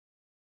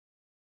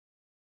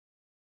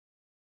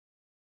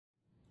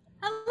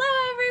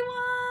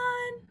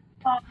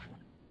Oh,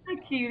 hi,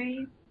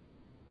 cutie.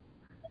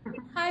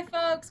 Hi,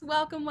 folks.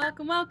 Welcome,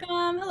 welcome,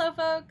 welcome. Hello,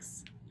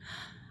 folks.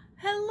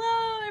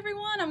 Hello,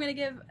 everyone. I'm going to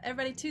give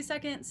everybody 2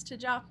 seconds to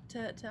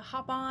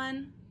hop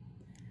on.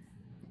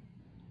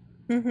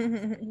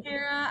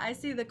 Kara, I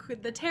see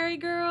the Terry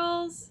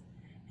girls.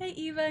 Hey,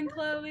 Eva and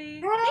Chloe.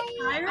 Hey, Hey,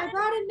 I Kyron.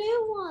 brought a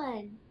new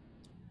one.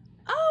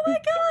 Oh my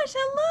gosh.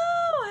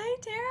 Hello. Hey,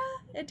 Tara.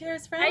 And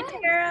Tara's Hi, friend.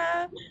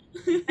 Tara.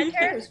 Hi, Tara's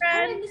Tara's friend.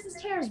 friend. This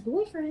is Tara's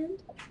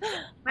boyfriend.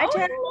 Hi, Oh,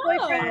 Tara's hello.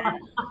 boyfriend.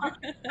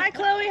 Hi,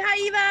 Chloe.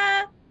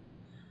 Hi,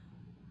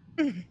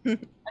 Eva.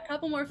 A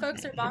couple more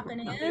folks are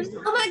bopping in.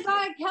 Oh my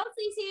God,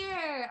 Kelsey's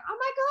here.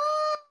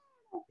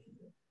 Oh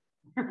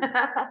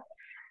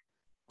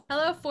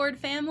Hello, Ford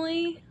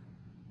family.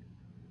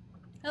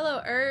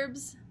 Hello,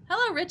 Herbs.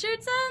 Hello,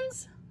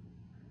 Richardsons.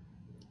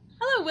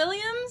 Hello,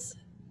 Williams.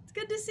 It's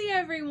good to see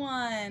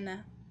everyone. my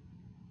God.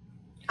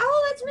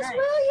 Oh, that's Miss Right.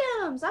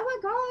 Williams. Oh my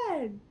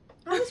God.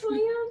 Hi, Miss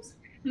Williams.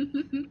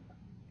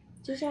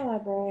 She's our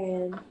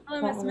librarian.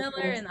 Hello, Miss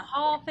Miller and the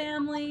Hall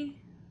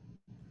family.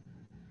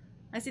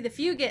 I see the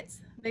Fugits.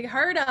 Big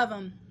herd of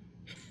them.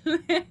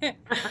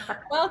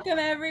 Welcome,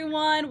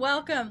 everyone.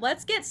 Welcome.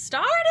 Let's get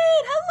started.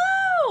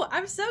 Hello.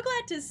 I'm so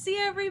glad to see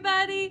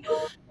everybody.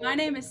 My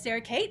name is Sarah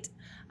Kate.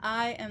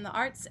 I am the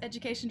Arts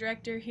Education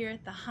Director here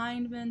at the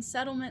Hindman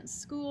Settlement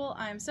School.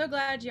 I am so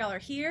glad y'all are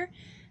here,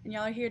 and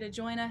y'all are here to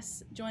join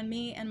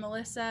me and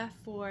Melissa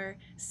for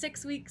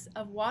 6 weeks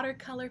of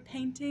watercolor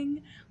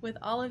painting with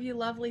all of you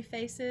lovely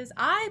faces.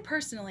 I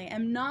personally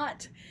am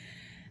not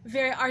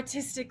very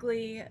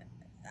artistically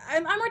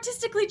I'm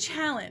artistically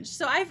challenged,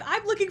 so I'm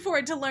looking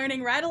forward to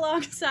learning right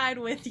alongside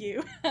with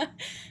you.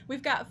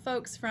 We've got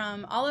folks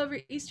from all over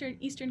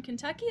Eastern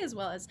Kentucky, as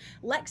well as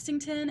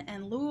Lexington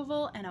and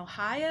Louisville and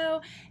Ohio,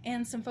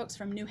 and some folks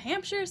from New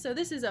Hampshire. So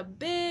this is a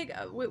big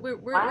we're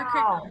creating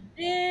Wow. a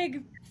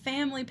big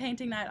family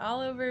painting night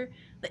all over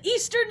the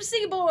Eastern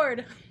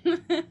Seaboard. Wow.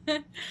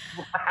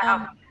 um,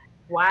 I'm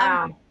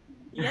Wow.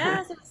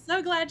 Yes, I'm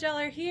so glad y'all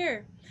are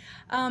here.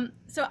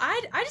 So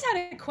I just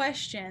had a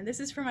question. This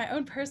is for my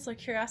own personal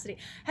curiosity.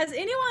 Has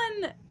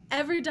anyone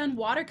ever done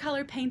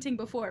watercolor painting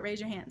before? Raise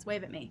your hands.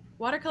 Wave at me.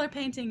 Watercolor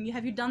painting.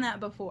 Have you done that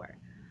before?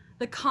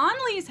 The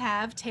Conleys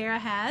have. Tara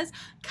has.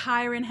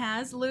 Kyron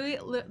has.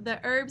 The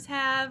Herbs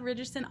have.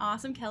 Richardson,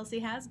 awesome. Kelsey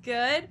has.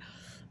 Good.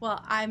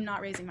 Well, I'm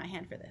not raising my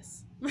hand for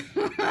this.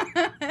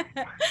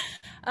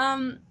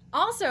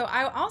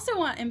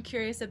 I'm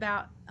curious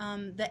about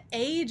the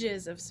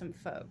ages of some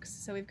folks.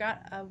 So we've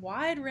got a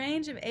wide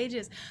range of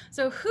ages.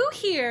 So who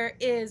here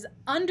is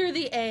under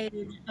the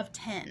age of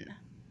 10?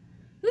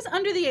 Who's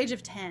under the age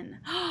of 10?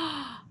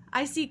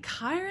 I see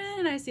Kyron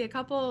and I see a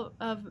couple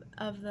of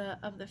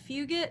the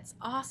Fugits.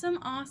 Awesome,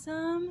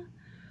 awesome.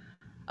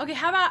 Okay,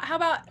 how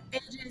about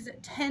ages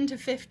 10 to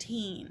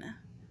 15?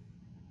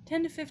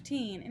 10 to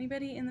 15.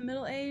 Anybody in the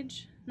middle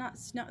age? Not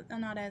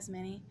as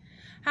many.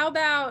 How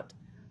about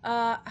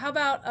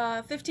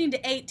 15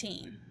 to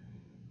 18?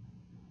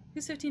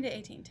 Who's 15 to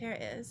 18? Tara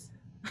is.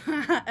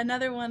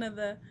 Another one of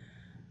the.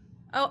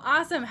 Oh,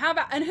 awesome.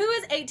 And who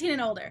is 18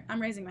 and older?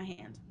 I'm raising my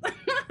hand.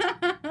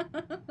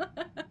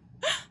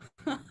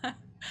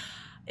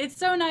 It's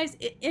so nice.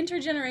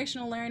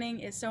 Intergenerational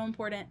learning is so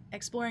important.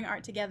 Exploring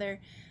art together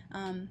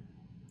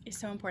is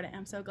so important.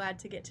 I'm so glad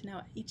to get to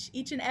know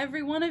each and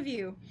every one of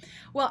you.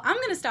 Well, I'm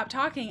going to stop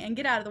talking and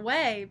get out of the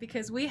way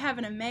because we have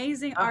an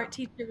amazing art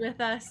teacher with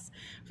us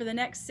for the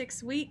next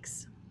 6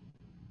 weeks.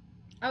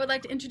 I would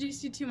like to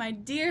introduce you to my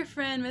dear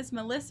friend, Miss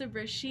Melissa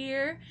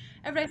Brashear.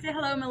 Everybody say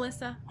hello,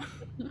 Melissa.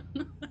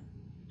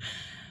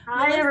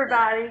 Hi, Melissa,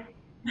 everybody.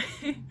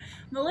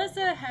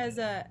 Melissa has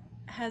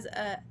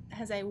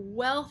a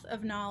wealth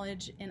of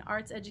knowledge in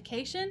arts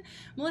education.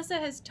 Melissa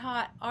has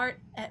taught art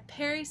at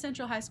Perry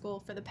Central High School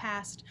for the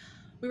past,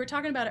 we were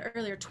talking about it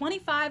earlier,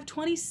 25,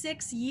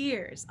 26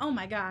 years. Oh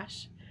my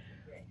gosh.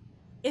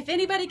 If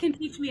anybody can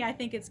teach me, I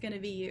think it's going to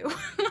be you.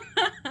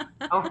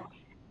 Oh,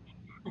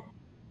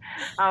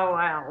 oh,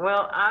 wow.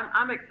 Well,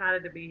 I'm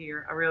excited to be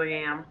here. I really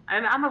am,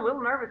 and I'm a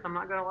little nervous. I'm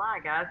not gonna lie,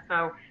 guys.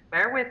 So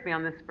bear with me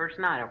on this first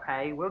night,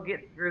 okay? We'll get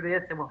through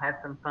this and we'll have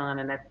some fun,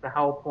 and that's the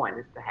whole point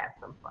is to have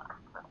some fun.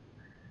 So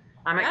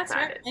I'm That's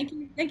right.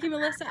 excited. Thank you,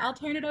 Melissa. I'll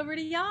turn it over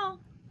to y'all.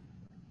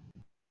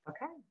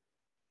 Okay.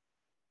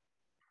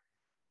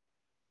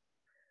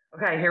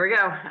 Okay, here we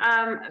go.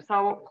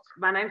 So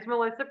my name's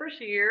Melissa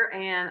Brashear,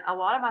 and a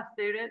lot of my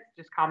students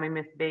just call me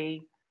Miss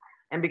B.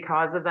 And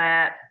because of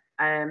that,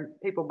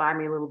 people buy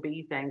me little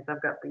bee things.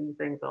 I've got bee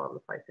things all over the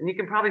place. And you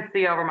can probably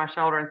see over my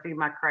shoulder and see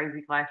my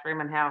crazy classroom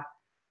and how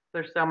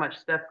there's so much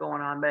stuff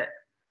going on. But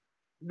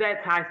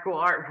that's high school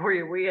art for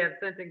you. We have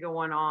something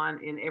going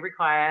on in every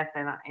class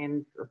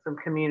and some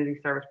community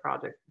service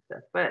projects and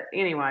stuff. But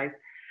anyways,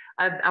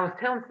 I was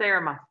telling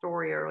Sarah my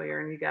story earlier,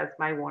 and you guys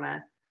may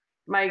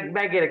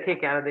get a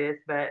kick out of this,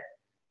 but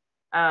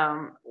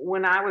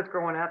when I was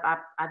growing up,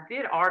 I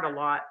did art a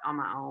lot on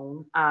my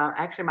own.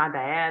 Actually, my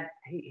dad,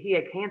 he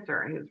had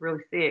cancer and he was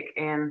really sick.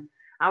 And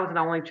I was an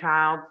only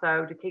child.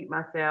 So to keep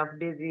myself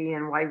busy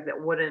in ways that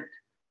wouldn't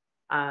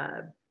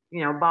uh,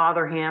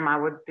 bother him, I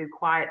would do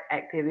quiet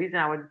activities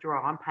and I would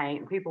draw and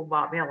paint. And people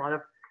bought me a lot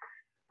of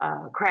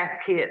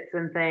craft kits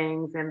and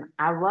things. And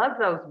I love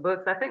those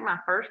books. I think my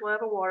first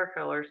love of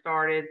watercolor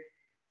started,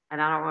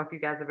 and I don't know if you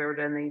guys have ever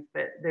done these,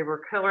 but they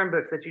were coloring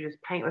books that you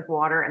just paint with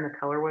water and the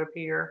color would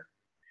appear.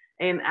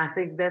 And I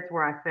think that's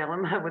where I fell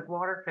in love with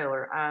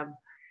watercolor.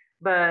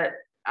 But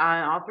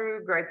all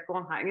through grade school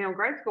and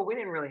grade school, we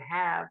didn't really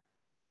have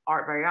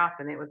art very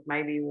often. It was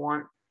maybe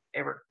once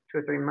every 2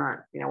 or 3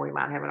 months, we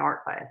might have an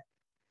art class.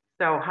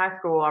 So high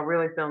school, I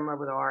really fell in love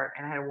with art,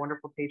 and I had a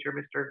wonderful teacher,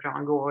 Mr.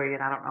 John Goy,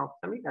 and I don't know if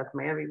some of you guys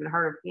may have even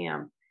heard of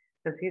him,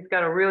 because he's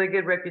got a really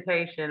good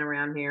reputation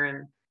around here,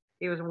 and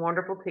he was a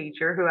wonderful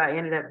teacher who I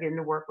ended up getting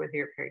to work with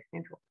here at Perry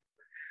Central.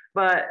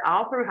 But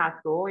all through high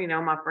school,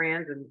 my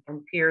friends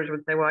and peers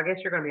would say, well, I guess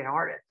you're going to be an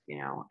artist,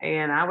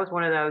 and I was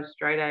one of those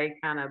straight A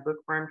kind of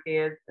bookworm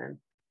kids, and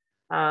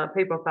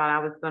people thought I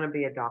was going to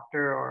be a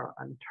doctor or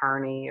an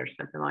attorney or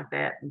something like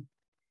that. And,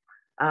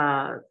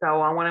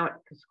 so I went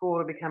to school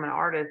to become an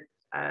artist.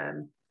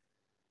 Some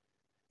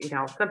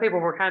people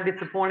were kind of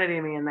disappointed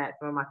in me in that,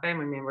 some of my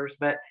family members,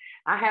 but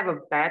I have a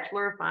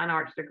Bachelor of Fine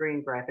Arts degree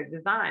in graphic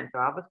design. So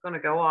I was going to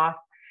go off,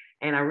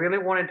 and I really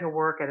wanted to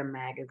work at a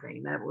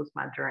magazine. That was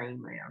my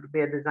dream, to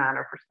be a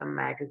designer for some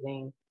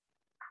magazine.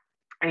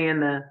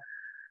 And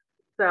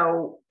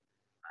so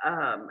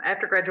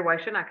after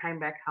graduation, I came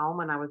back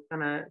home, and I was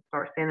going to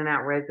start sending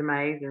out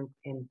resumes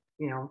and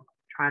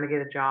trying to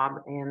get a job.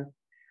 And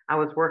I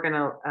was working at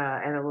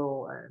a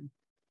little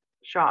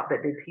shop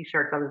that did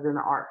t-shirts. I was doing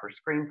the art for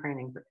screen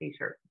printing for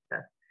t-shirts and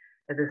stuff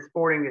at the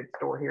sporting goods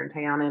store here in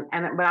town.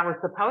 But I was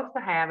supposed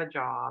to have a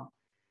job.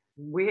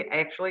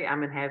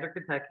 I'm in Hazard,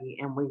 Kentucky,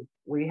 and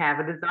we have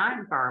a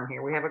design firm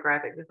here. We have a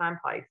graphic design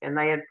place, and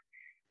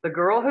the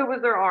girl who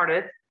was their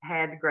artist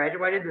had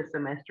graduated the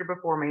semester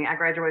before me. I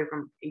graduated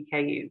from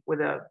EKU with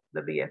the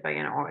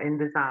BFA in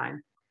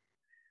design.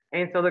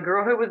 And so the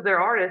girl who was their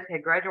artist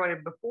had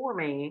graduated before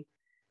me,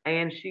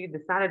 and she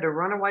decided to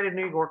run away to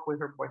New York with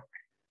her boyfriend.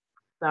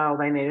 So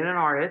they needed an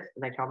artist,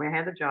 and they told me I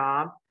had the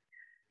job,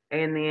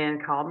 and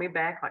then called me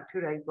back like 2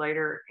 days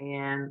later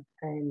and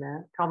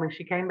told me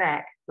she came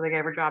back. So they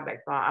gave her job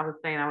back. So I was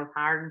saying I was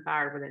hired and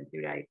fired within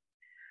 2 days.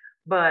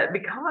 But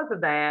because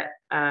of that,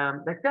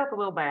 they felt a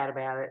little bad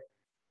about it.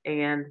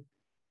 And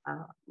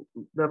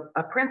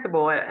a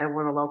principal at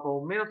one of the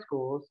local middle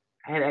schools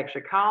had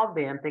actually called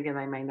them thinking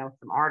they may know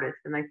some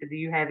artists. And they said, do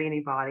you have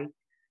anybody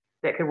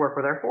that could work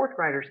with our fourth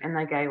graders? And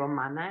they gave them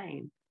my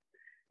name.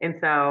 And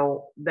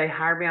so they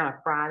hired me on a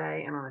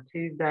Friday, and on a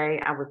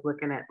Tuesday, I was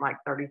looking at like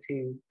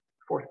 32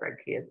 fourth grade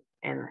kids,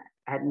 and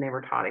I had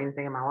never taught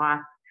anything in my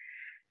life.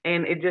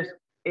 And it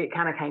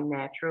kind of came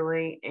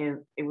naturally,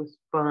 and it was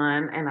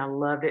fun, and I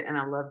loved it, and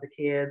I loved the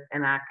kids.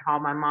 And I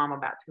called my mom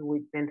about 2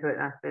 weeks into it,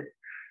 and I said,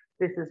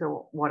 this is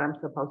what I'm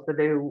supposed to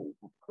do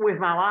with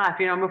my life.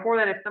 Before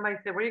that, if somebody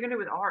said, what are you going to do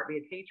with art? Be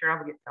a teacher? I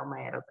would get so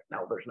mad. I was like,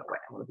 no, there's no way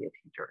I'm going to be a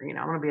teacher. I'm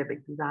going to be a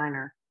big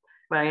designer.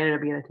 But I ended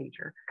up being a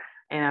teacher.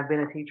 And I've been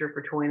a teacher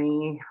for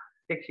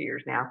 26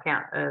 years now.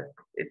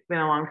 It's been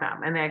a long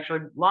time, and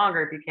actually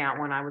longer if you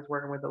count when I was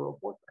working with the little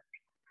fourth graders.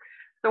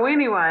 So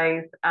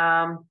anyways,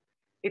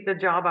 it's a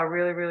job I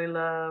really, really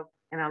love,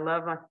 and I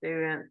love my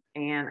students.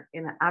 And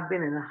I've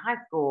been in the high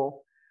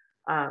school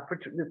for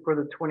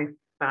the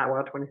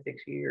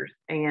 26 years.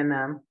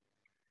 And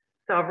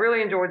so I've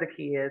really enjoyed the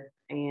kids,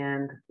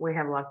 and we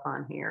have a lot of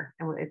fun here.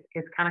 And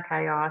it's kind of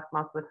chaos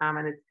most of the time,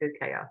 and it's good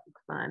chaos.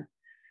 It's fun.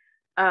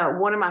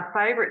 One of my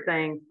favorite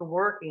things to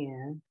work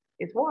in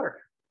is water.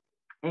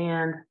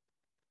 And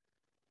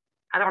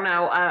I don't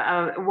know,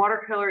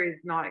 watercolor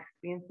is not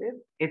expensive.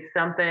 It's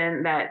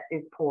something that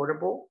is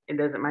portable. It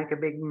doesn't make a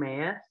big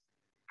mess.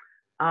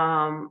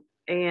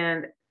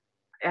 And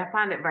I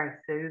find it very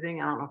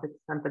soothing. I don't know if it's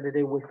something to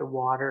do with the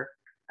water.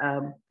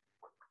 I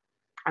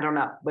don't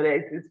know, but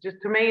it's just,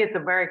 to me, it's a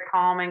very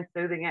calming,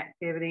 soothing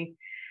activity.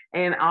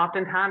 And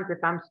oftentimes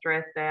if I'm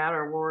stressed out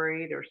or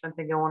worried or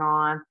something going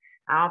on,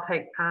 I'll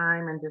take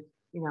time and just,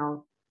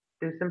 do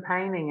some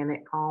painting, and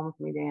it calms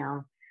me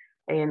down,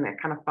 and it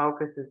kind of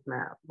refocuses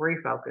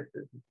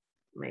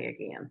me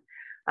again.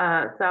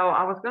 So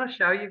I was going to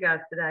show you guys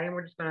today, and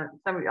we're just going to,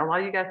 a lot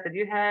of you guys said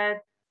you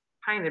had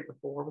painted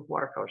before with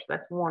watercolor, so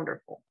that's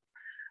wonderful.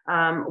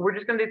 We're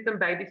just going to do some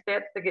baby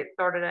steps to get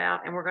started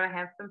out, and we're going to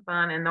have some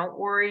fun. And don't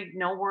worry,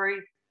 don't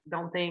worry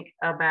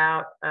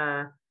about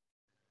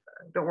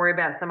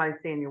somebody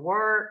seeing your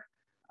work.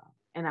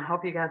 And I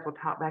hope you guys will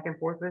talk back and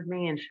forth with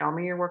me and show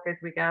me your work as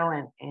we go,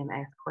 and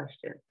ask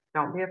questions.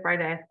 Don't be afraid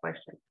to ask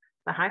questions.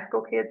 The high school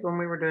kids, when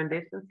we were doing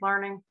distance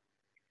learning,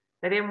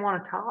 they didn't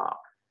want to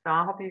talk. So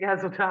I hope you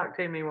guys will talk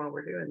to me while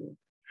we're doing this.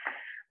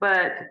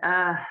 But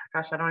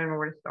gosh, I don't even know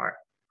where to start.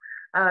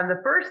 The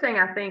first thing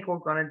I think we're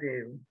going to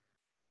do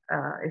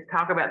is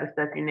talk about the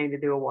stuff you need to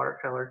do a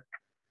watercolor.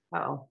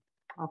 Oh,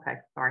 okay,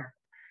 sorry.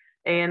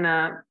 And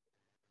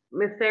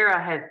Miss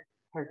Sarah has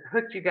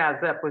hooked you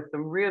guys up with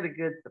some really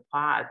good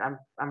supplies.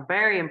 I'm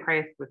very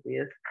impressed with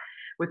this,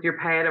 with your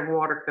pad of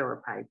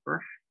watercolor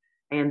paper.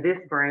 And this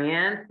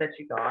brand that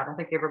you got, I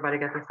think everybody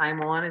got the same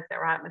one. Is that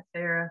right, Miss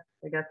Sarah?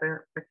 They got the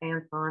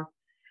cans on.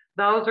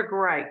 Those are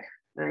great.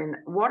 And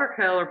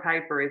watercolor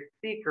paper is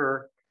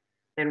thicker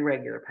than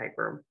regular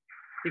paper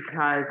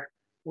because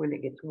when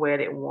it gets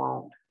wet, it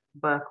won't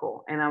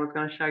buckle. And I was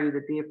going to show you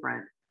the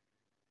difference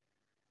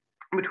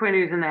between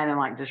using that and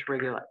like just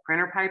regular like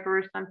printer paper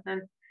or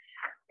something.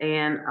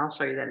 And I'll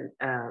show you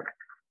that.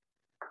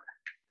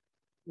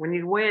 When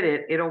you wet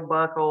it, it'll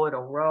buckle,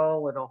 it'll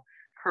roll, it'll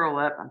curl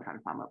up. I'm trying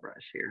to find my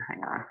brush here.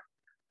 Hang on.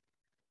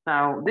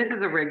 So this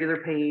is a regular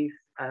piece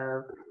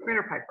of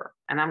printer paper.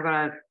 And I'm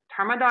going to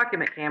turn my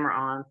document camera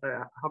on. So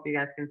I hope you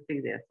guys can see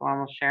this. So I'm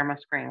going to share my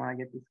screen when I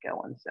get this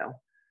going. So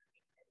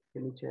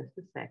give me just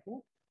a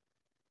second.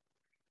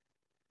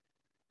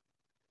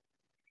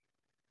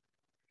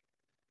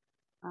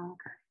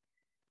 Okay.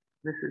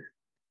 This is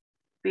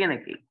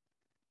finicky.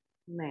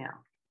 Now.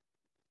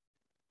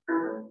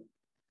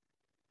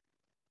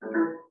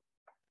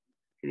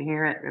 Can you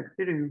hear it?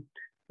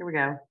 Here we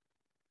go.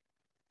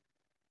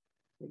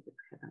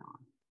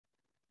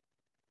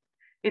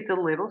 It's a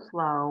little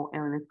slow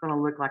and it's going to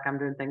look like I'm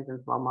doing things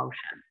in slow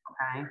motion.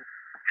 Okay.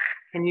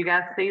 Can you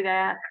guys see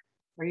that?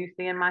 Are you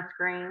seeing my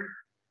screen?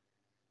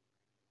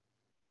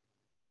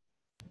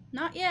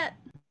 Not yet.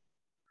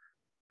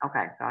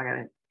 Okay. So I got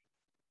it.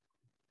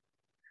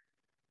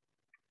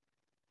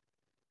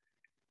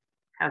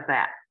 How's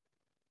that?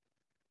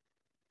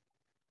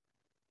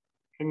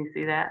 Can you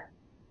see that?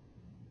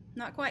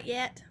 Not quite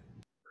yet.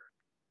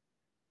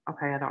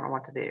 Okay, I don't know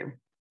what to do.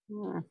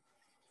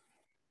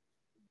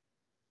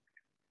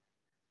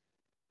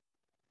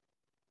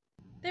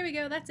 There we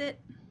go. That's it.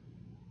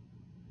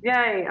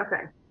 Yay.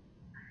 Okay.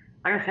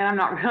 Like I said, I'm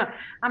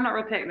not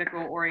real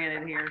technical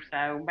oriented here,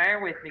 so bear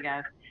with me,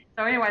 guys.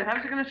 So, anyways, I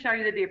was just going to show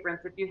you the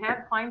difference. If you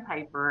have plain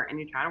paper and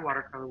you try to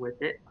watercolor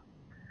with it,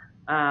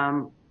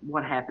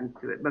 what happens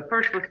to it? But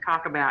first, let's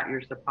talk about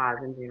your supplies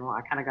in general.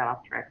 I kind of got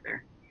off track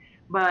there.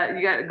 But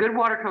you got good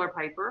watercolor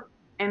paper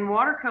and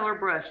watercolor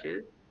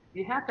brushes.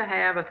 You have to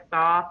have a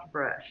soft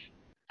brush.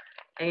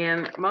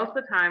 And most of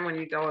the time when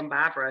you go and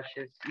buy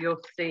brushes, you'll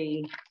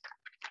see,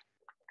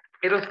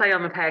 it'll say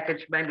on the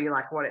package maybe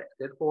like what it's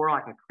good for,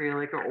 like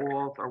acrylic or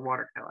oils or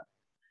watercolor.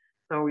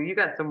 So you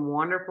got some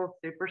wonderful,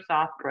 super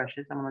soft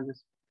brushes. I'm going to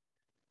just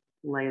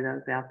lay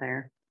those out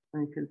there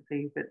so you can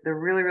see. But they're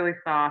really, really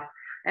soft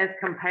as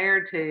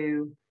compared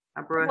to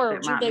a brush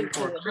that might be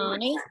for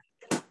acrylic.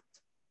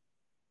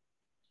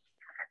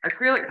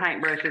 Acrylic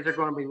paint brushes are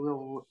going to be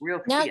real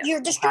Now stiff,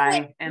 you're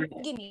destroying. okay? And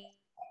Give me.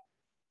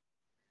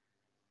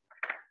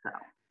 so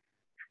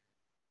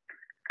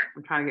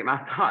I'm trying to get my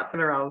thoughts in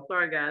a row.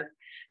 Sorry, guys.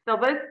 So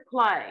let's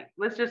play.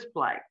 Let's just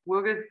play.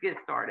 We'll just get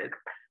started.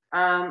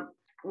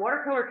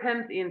 Watercolor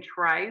comes in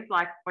trays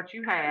like what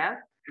you have,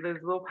 those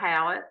little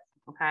palettes,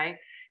 okay?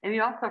 And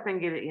you also can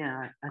get it in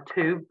a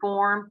tube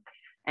form,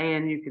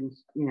 and you can,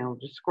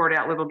 just squirt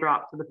out little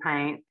drops of the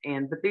paint.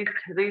 But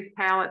these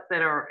palettes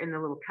that are in the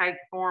little cake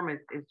form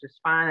is just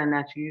fine, and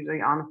that's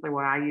usually honestly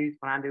what I use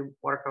when I do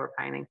watercolor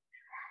painting.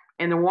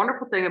 And the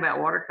wonderful thing about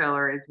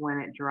watercolor is when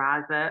it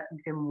dries up,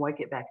 you can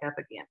wake it back up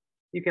again.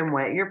 You can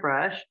wet your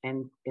brush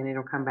and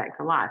it'll come back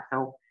to life.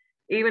 So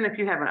even if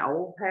you have an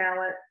old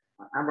palette,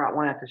 I brought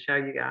one out to show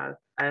you guys.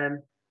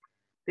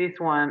 This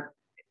one,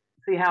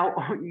 see how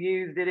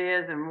used it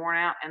is and worn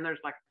out, and there's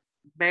like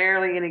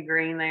barely any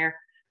green there,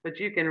 but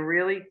you can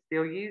really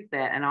still use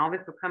that, and all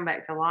this will come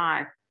back to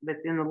life that's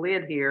in the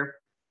lid here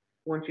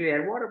once you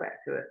add water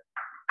back to it.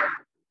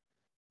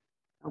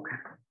 Okay,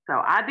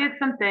 so I did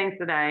some things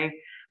today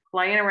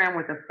playing around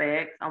with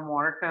effects on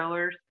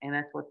watercolors, and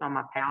that's what's on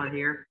my palette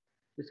here,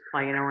 just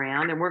playing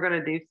around. And we're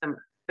going to do some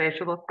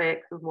special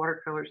effects with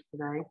watercolors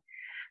today.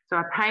 So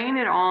I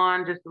painted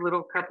on just a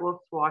little couple of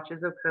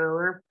swatches of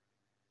color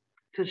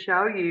to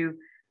show you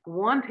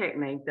one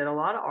technique that a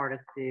lot of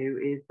artists do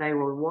is they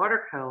will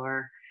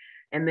watercolor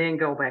and then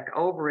go back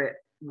over it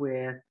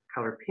with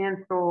colored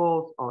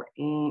pencils or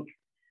ink.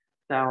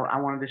 So I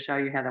wanted to show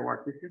you how that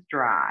works. This is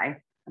dry.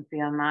 And see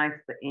how nice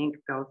the ink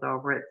goes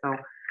over it. So,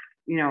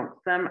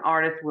 some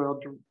artists will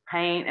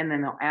paint and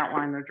then they'll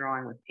outline their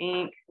drawing with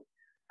ink.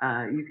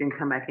 You can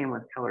come back in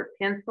with colored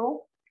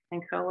pencil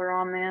and color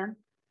on them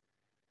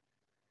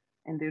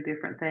and do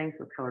different things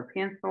with colored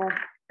pencil.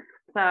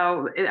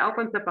 So it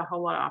opens up a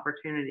whole lot of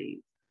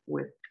opportunities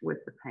with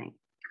the paint.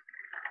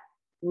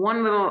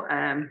 One little,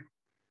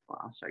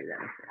 I'll show you that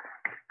in a second.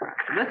 All right,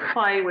 so let's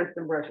play with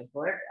some brushes.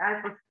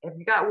 Have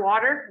you got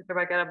water? Has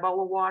everybody got a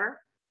bowl of water?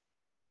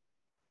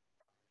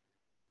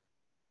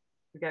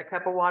 You got a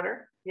cup of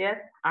water? Yes?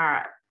 All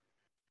right.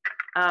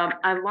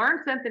 I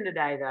learned something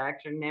today that I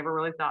actually never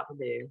really thought to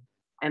do.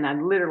 And I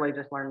literally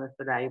just learned this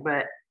today,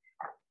 but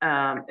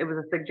it was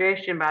a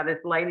suggestion by this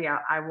lady.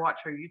 I watch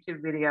her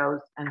YouTube videos,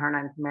 and her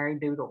name's Mary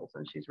Doodles,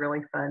 and she's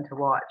really fun to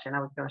watch. And I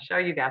was going to show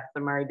you guys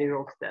some Mary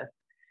Doodles stuff.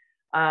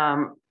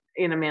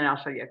 In a minute,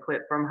 I'll show you a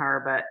clip from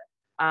her,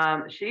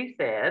 but she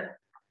said,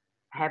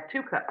 have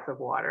 2 cups of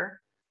water,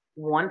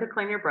 one to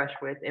clean your brush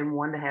with and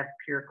one to have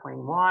pure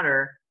clean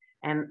water.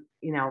 And,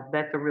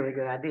 that's a really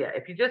good idea.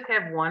 If you just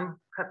have one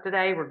cup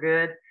today, we're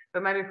good.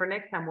 But maybe for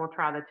next time, we'll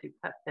try the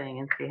 2-cup thing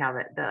and see how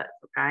that does,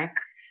 okay?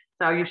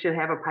 So you should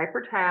have a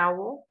paper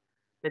towel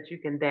that you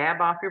can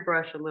dab off your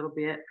brush a little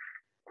bit,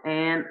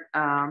 and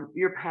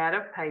your pad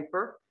of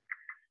paper.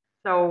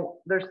 So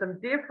there's some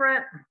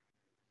different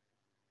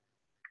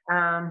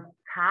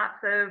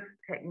types of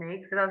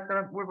techniques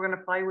that we're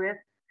gonna play with.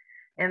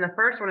 And the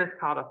first one is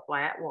called a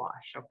flat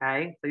wash,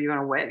 okay? So you're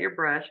gonna wet your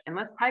brush, and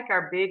let's take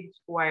our big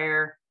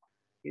square,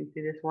 you can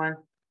see this one,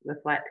 the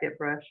flat tip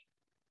brush.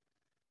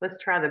 Let's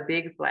try the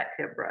big flat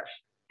tip brush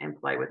and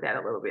play with that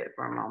a little bit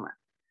for a moment.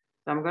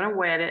 So I'm gonna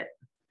wet it.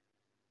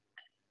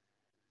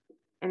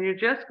 And you're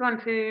just going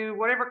to,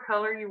 whatever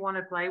color you want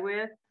to play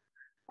with,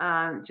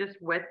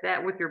 just wet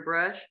that with your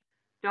brush.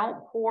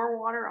 Don't pour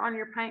water on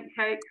your paint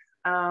cakes.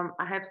 I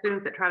have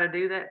students that try to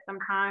do that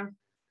sometimes.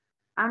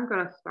 I'm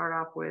going to start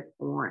off with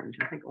orange.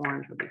 I think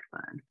orange will be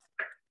fun.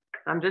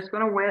 So I'm just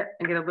going to wet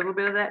and get a little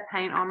bit of that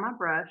paint on my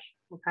brush,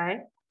 okay?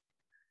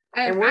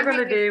 And we're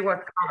going to do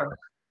what's called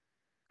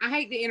I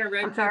hate to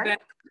interrupt you,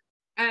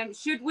 but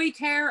should we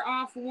tear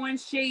off one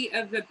sheet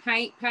of the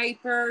paint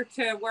paper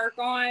to work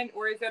on,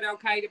 or is it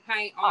okay to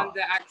paint on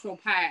the actual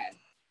pad?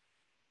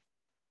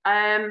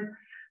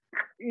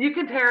 You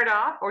can tear it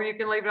off, or you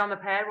can leave it on the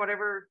pad,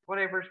 whatever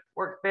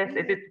works best.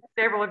 If it's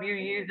several of you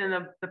using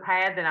the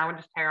pad, then I would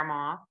just tear them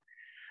off.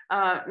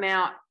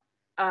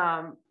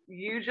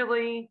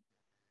 Usually,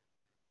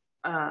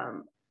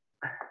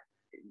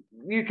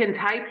 you can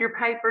tape your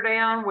paper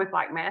down with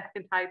like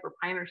masking tape or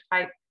painter's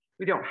tape.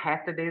 We don't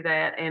have to do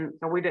that, and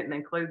so we didn't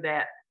include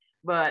that.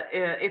 But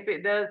if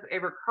it does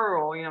ever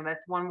curl, you know,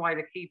 that's one way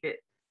to keep it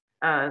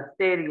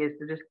steady, is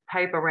to just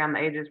tape around the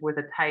edges with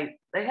a tape.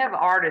 They have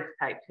artist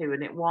tape too,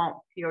 and it won't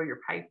kill your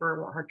paper,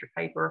 it won't hurt your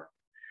paper.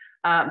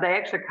 They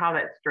actually call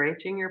that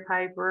stretching your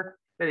paper,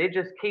 but it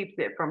just keeps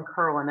it from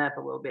curling up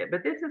a little bit.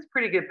 But this is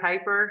pretty good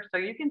paper, so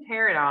you can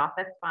tear it off,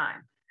 that's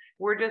fine.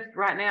 We're just,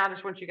 right now, I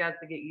just want you guys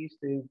to get used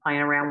to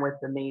playing around with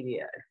the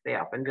media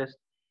itself and just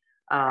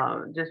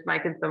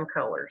making some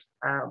colors.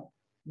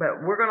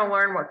 But we're going to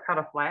learn what's called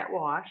a flat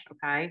wash,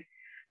 okay?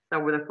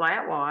 So with a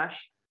flat wash,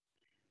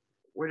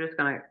 we're just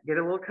going to get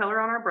a little color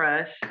on our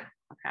brush,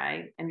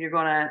 okay? And you're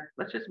going to,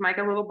 let's just make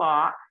a little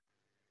box.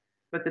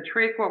 But the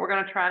trick, what we're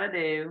going to try to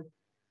do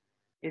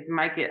is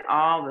make it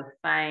all the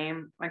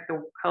same, make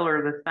the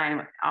color the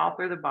same all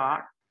through the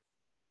box,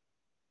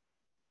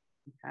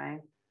 okay?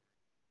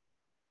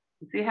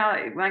 You see how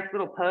it makes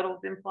little puddles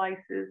in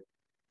places?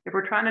 If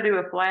we're trying to do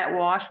a flat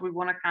wash, we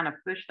want to kind of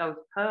push those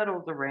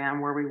puddles around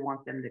where we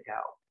want them to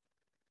go.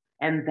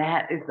 And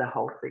that is the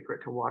whole secret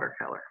to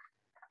watercolor.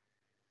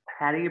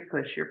 How do you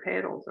push your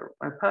puddles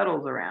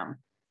around?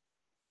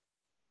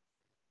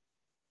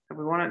 So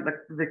we want to,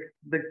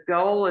 the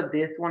goal of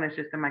this one is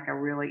just to make a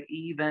really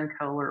even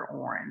color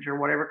orange, or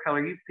whatever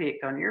color you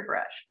picked on your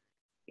brush.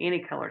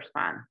 Any color's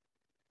fine.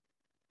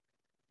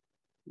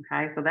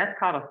 Okay, so that's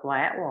called a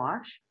flat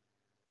wash.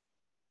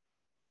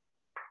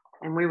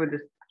 And we would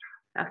just,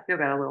 I still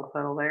got a little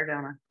puddle there,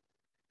 don't I?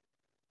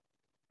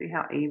 See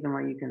how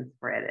evenly you can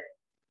spread it.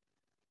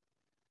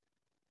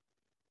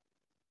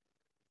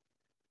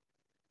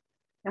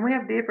 And we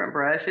have different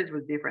brushes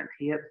with different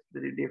tips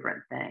to do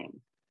different things.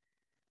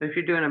 So if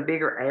you're doing a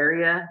bigger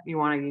area, you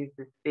want to use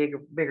this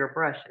bigger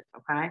brushes,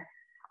 okay?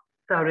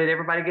 So did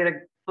everybody get a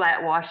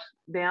flat wash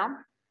down?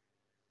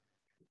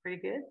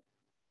 Pretty good.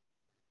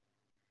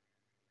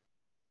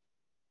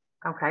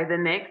 Okay, the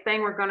next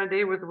thing we're going to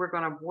do is we're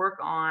going to work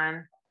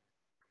on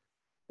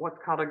what's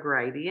called a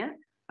gradient.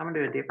 I'm going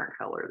to do a different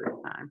color this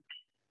time.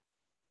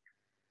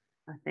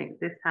 I think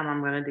this time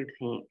I'm going to do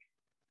pink.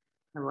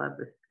 I love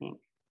this pink.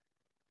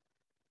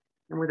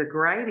 And with a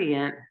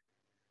gradient,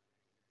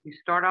 you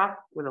start off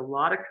with a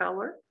lot of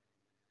color.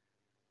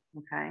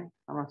 Okay,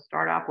 I'm going to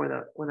start off with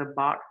a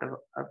box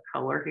of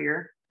color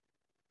here.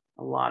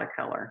 A lot of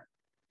color.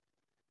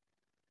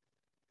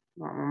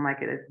 I'm going to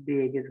make it as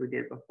big as we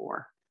did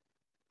before.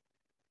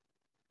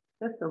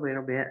 Just a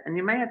little bit. And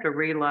you may have to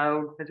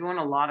reload because you want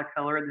a lot of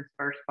color in this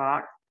first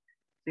box.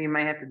 So you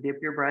may have to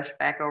dip your brush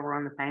back over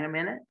on the paint a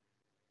minute.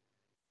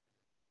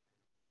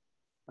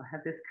 I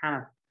have this kind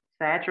of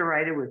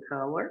saturated with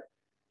color.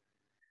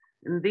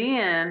 And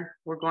then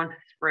we're going to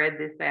spread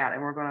this out,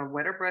 and we're going to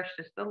wet our brush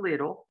just a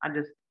little. I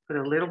just put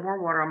a little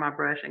more water on my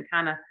brush and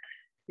let's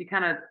see if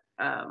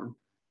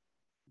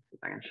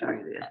I can show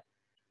you this.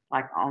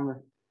 Like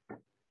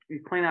you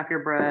clean off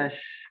your brush.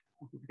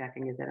 I think I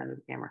can get that under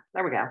the camera.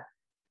 There we go.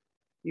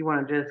 You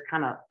want to just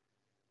kind of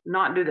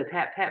not do the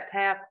tap, tap,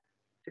 tap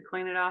to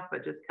clean it off,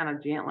 but just kind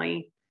of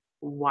gently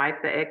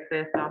wipe the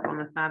excess off on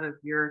the side of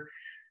your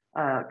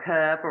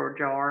cup or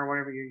jar or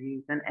whatever you're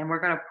using. And we're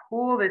going to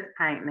pull this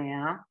paint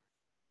now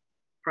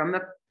from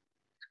the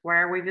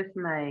square we just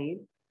made.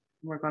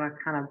 We're going to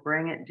kind of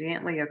bring it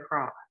gently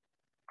across.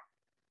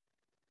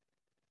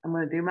 I'm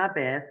going to do my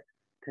best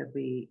to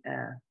be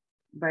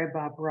very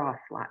Bob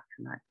Ross-like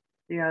tonight.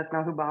 Do you guys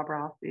know who Bob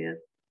Ross is?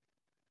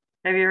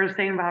 Have you ever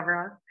seen Bob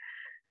Ross?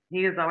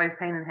 He is always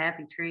painting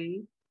happy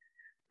trees.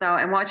 So,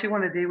 and what you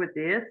want to do with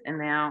this, and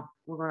now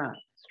we're going to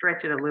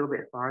stretch it a little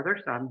bit farther.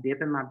 So I'm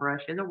dipping my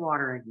brush in the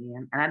water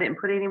again. And I didn't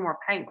put any more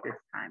paint this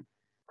time,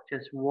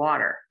 just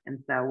water. And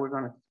so we're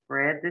going to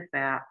spread this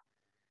out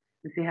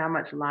and see how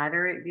much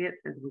lighter it gets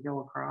as we go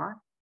across.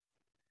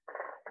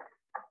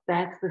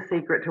 That's the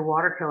secret to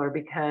watercolor,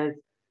 because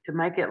to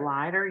make it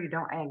lighter, you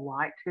don't add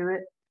white to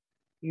it,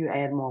 you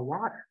add more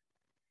water.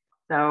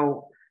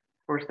 So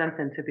for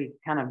something to be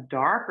kind of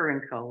darker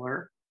in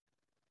color,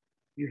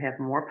 you have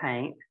more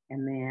paint,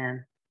 and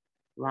then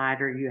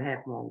lighter, you have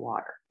more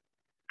water.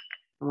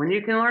 And when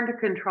you can learn to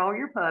control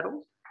your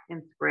puddles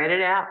and spread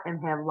it out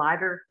and have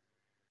lighter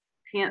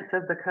tints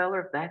of the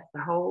color, that's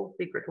the whole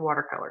secret to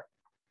watercolor.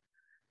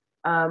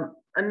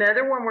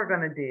 Another one we're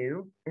going to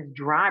do is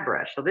dry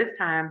brush. So this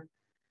time,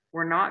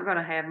 we're not going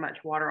to have much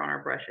water on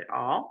our brush at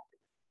all.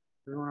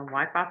 We want to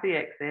wipe off the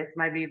excess,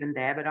 maybe even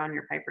dab it on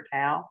your paper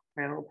towel.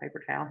 I have a little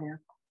paper towel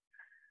here.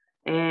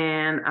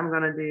 And I'm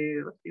going to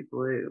do, let's do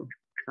blue.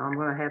 So I'm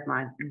going to have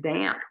my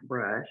damp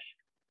brush,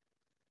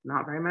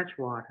 not very much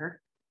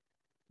water,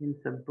 and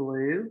some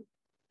blue.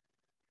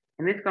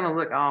 And it's going to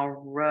look all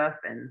rough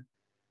and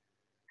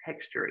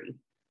textury.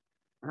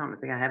 I don't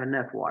think I have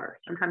enough water.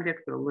 Sometimes you have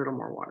to put a little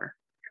more water,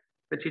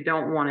 but you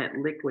don't want it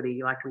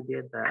liquidy like we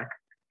did the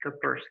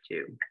first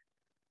two.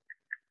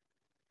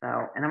 So,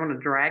 and I'm going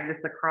to drag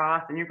this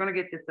across, and you're going to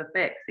get this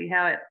effect. See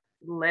how it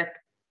left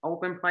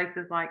open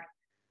places like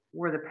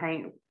where the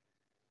paint,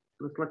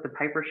 let's let the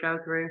paper show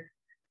through?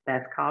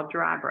 That's called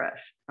dry brush.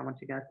 I want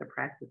you guys to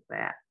practice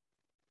that.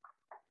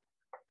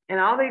 And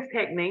all these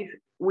techniques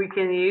we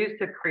can use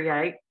to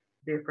create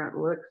different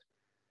looks,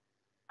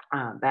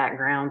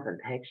 backgrounds and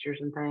textures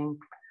and things.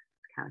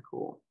 It's kind of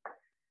cool.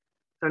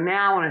 So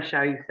now I want to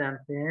show you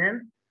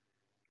something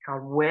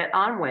called wet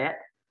on wet.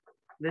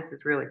 This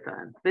is really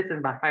fun. This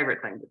is my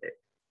favorite thing to do.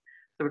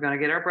 So we're going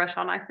to get our brush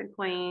all nice and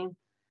clean,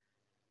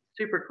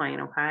 super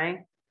clean, okay?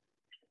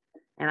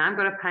 And I'm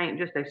going to paint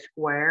just a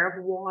square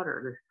of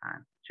water this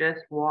time,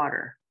 just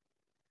water.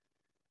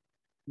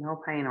 No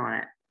paint on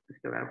it. We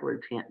still got a blue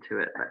tint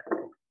to it, but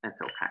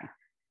that's okay.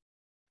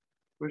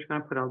 We're just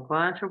going to put a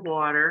bunch of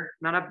water,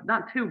 not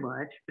too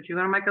much, but you're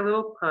going to make a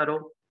little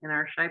puddle in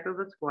our shape of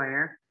a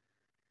square.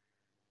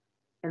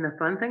 And the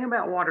fun thing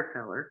about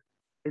watercolor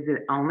is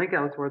it only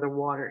goes where the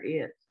water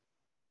is.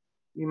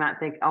 You might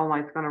think, oh,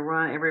 it's going to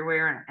run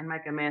everywhere and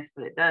make a mess,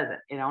 but it doesn't.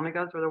 It only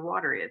goes where the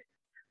water is.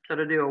 So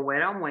to do a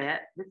wet on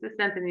wet, this is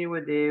something you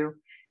would do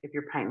if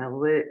you're painting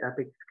a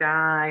big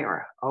sky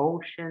or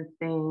ocean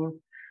scene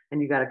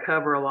and you got to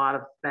cover a lot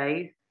of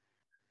space.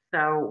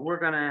 So we're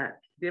going to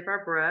dip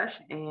our brush,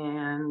 and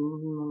I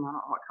don't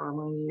know what color I'm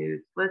going to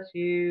use. Let's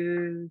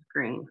use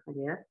green, I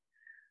guess.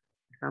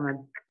 So I'm going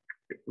to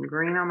put some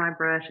green on my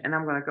brush, and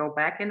I'm going to go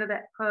back into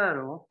that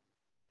puddle,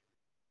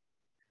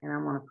 and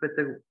I'm going to put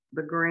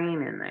the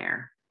green in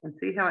there and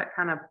see how it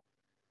kind of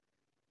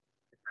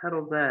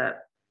puddles up,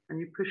 and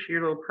you push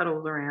your little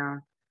puddles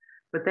around.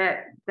 But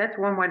that's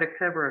one way to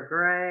cover a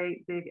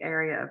great big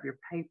area of your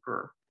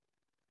paper,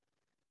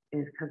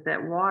 is because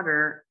that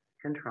water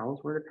controls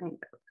where the paint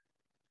goes.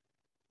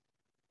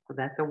 So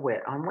that's a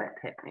wet on wet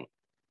technique.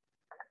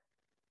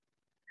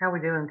 How are we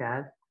doing,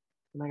 guys?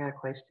 Have I got a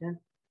question?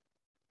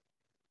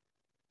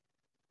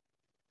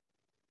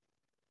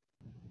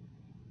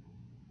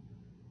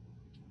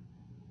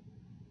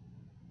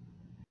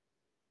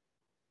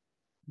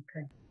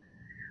 Okay.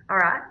 All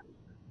right.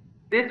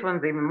 This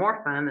one's even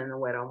more fun than the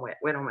wet on wet.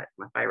 Wet on wet's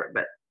my favorite,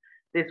 but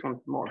this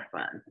one's more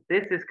fun.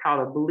 This is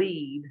called a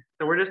bleed.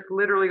 So we're just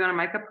literally going to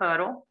make a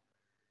puddle.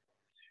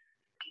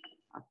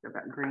 I've still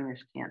got greenish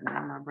tint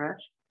on my brush.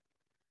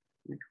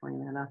 Let me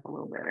clean that up a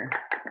little better.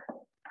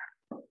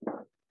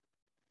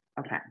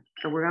 Okay,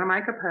 so we're going to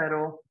make a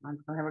puddle. I'm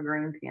just going to have a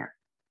green tint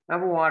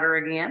of water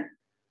again.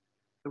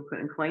 So we're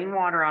putting clean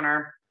water on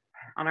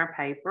our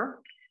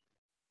paper.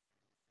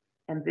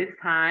 And this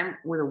time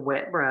with a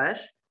wet brush,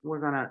 we're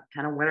going to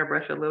kind of wet our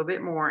brush a little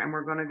bit more, and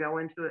we're going to go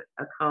into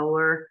a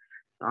color.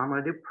 So I'm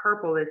going to do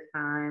purple this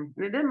time.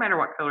 And it doesn't matter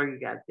what color you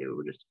guys do.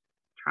 We're just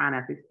trying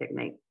out these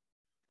techniques.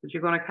 But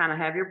you're going to kind of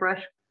have your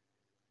brush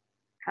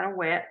kind of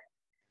wet,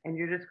 and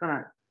you're just going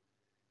to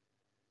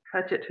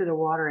touch it to the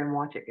water and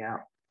watch it go.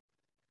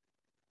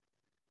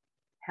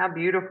 How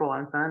beautiful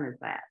and fun is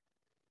that?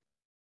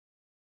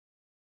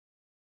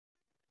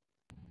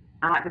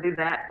 I like to do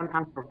that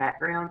sometimes for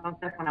backgrounds on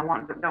stuff when I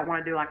don't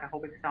want to do like a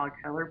whole big solid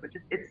color, but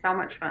just it's so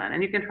much fun.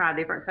 And you can try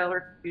different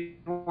colors if you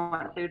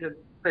want to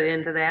put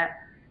into that.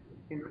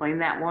 You can clean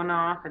that one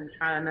off and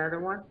try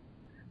another one.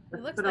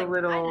 Let's put like a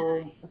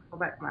little, let's go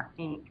back to my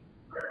pink.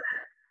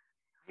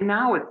 I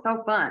know, it's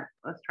so fun.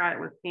 Let's try it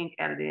with pink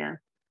added in.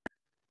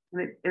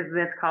 And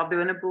that's called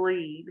doing a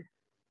bleed.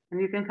 And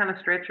you can kind of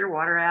stretch your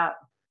water out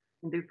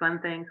and do fun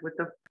things with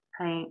the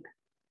paint.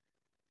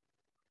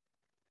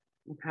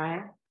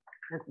 Okay,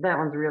 that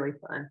one's really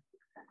fun.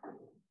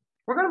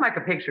 We're gonna make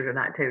a picture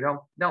tonight too.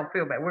 Don't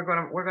feel bad. We're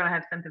gonna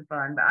have something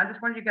fun. But I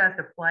just wanted you guys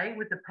to play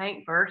with the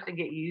paint first and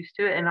get used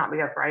to it and not be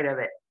afraid of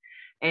it.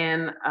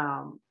 And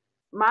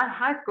my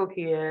high school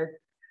kids,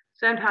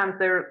 sometimes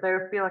they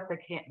feel like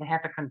they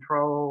have to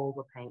control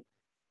the paint,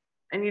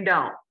 and you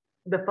don't.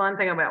 the fun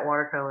thing about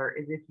watercolor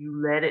is if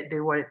you let it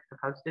do what it's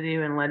supposed to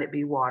do and let it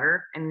be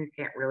water and you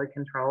can't really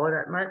control it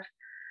that much,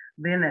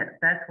 then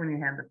that's when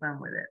you have the fun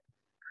with it.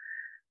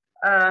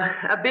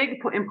 A big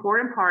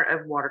important part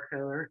of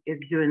watercolor is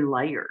doing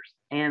layers.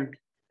 And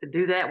to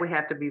do that, we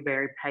have to be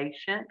very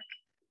patient,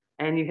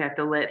 and you have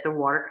to let the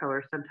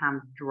watercolor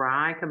sometimes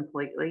dry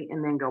completely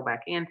and then go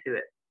back into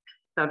it.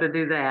 So to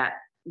do that,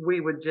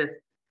 we would just,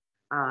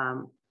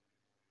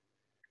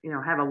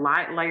 have a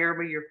light layer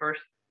with your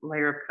first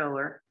layer of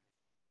color,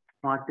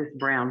 like this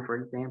brown, for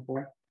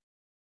example.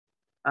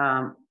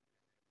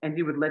 And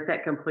you would let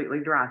that completely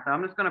dry. So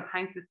I'm just going to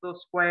paint this little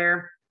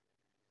square,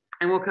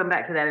 and we'll come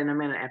back to that in a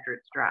minute after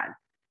it's dried.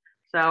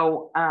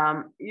 So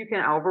you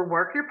can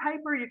overwork your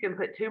paper. You can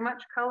put too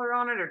much color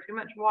on it or too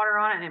much water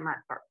on it, and it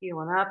might start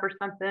peeling up or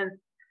something.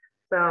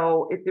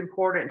 So it's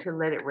important to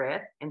let it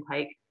rest and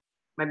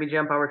maybe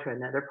jump over to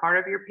another part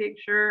of your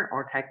picture,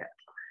 or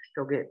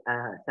go get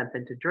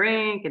something to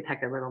drink and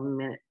take a little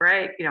minute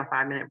break,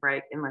 5-minute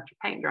break, and let your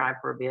paint dry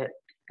for a bit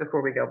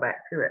before we go back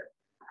to it.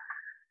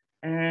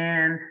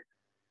 And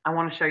I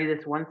want to show you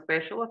this one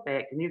special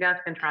effect, and you guys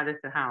can try this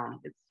at home.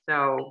 It's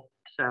so,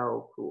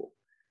 so cool.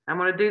 I'm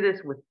going to do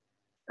this with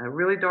a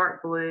really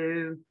dark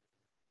blue.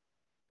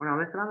 Well,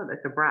 no,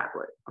 that's a bright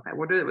blue. Okay,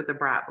 we'll do it with a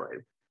bright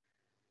blue.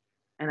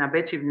 And I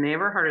bet you've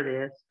never heard of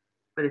this,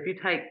 but if you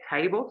take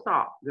table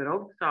salt, good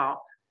old salt,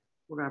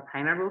 we're going to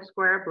paint our little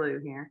square of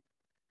blue here.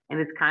 And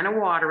it's kind of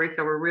watery,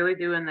 so we're really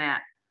doing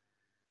that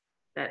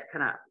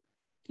kind of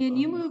Can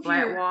you move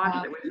flat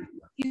wash.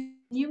 Can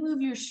you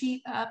move your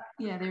sheet up?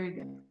 Yeah, there you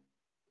go.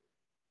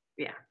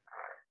 Yeah.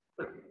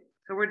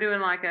 So we're doing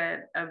like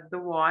the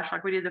wash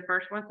like we did the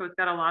first one. So it's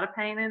got a lot of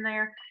paint in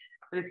there.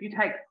 But if you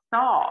take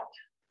salt,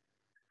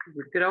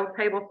 good old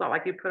table salt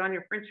like you put on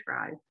your French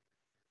fries,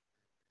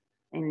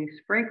 and you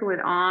sprinkle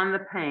it on the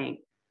paint,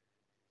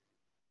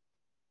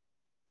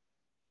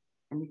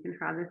 and you can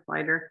try this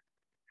later.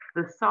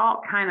 The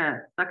salt kind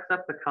of sucks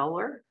up the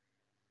color.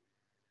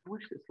 I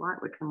wish this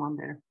light would come on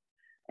there.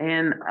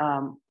 And it's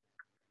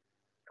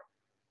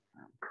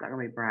not gonna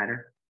be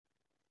brighter.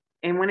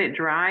 And when it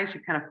dries,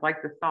 you kind of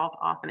flake the salt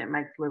off and it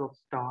makes little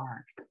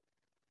stars.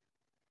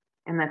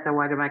 And that's a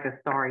way to make a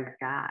starry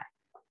sky.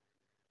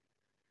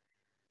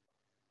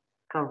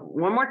 So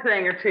one more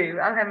thing or two.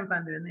 I'm having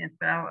fun doing this,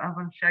 but I'm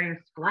going to show you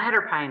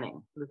splatter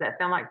painting. Does that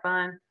sound like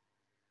fun?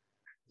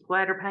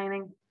 Splatter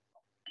painting.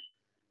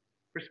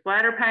 For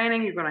splatter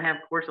painting, you're going to have,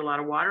 of course, a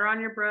lot of water on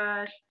your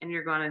brush, and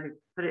you're going to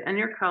put it in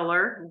your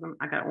color.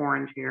 I got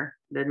orange here.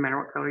 Doesn't matter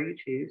what color you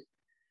choose.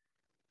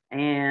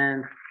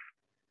 And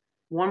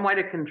one way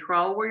to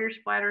control where your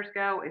splatters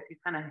go is you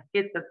kind of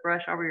hit the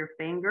brush over your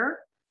finger.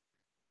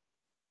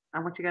 I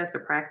want you guys to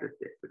practice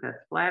this because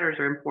splatters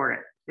are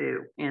important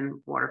too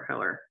in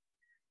watercolor.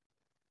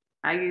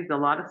 I use a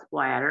lot of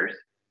splatters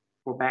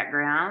for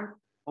backgrounds,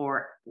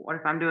 or what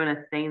if I'm doing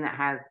a scene that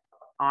has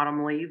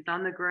autumn leaves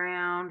on the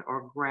ground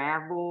or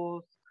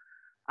gravels,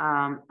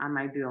 I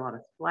may do a lot of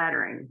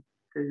splattering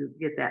to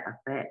get that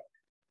effect.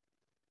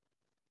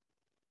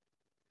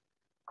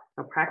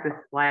 So practice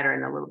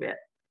splattering a little bit.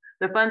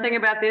 The fun thing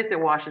about this, it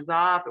washes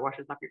off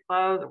your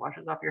clothes, it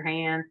washes off your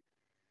hands.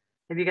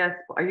 Are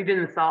you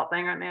doing the salt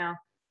thing right now?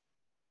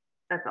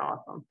 That's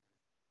awesome.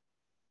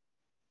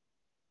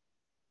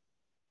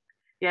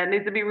 Yeah, it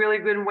needs to be really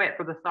good and wet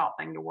for the salt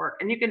thing to work.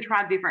 And you can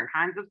try different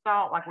kinds of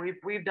salt. Like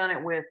we've done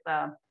it with,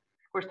 of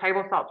course,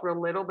 table salt's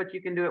real little, but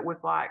you can do it with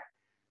like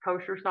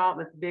kosher salt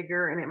that's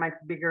bigger and it makes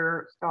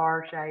bigger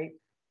star shapes.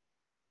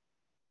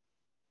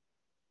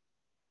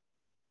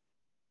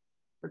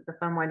 It's a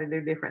fun way to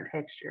do different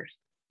textures.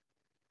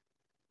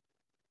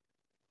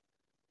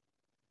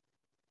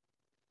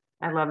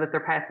 I love that they're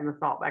passing the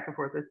salt back and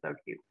forth. It's so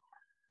cute.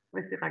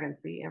 Let me see if I can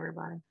see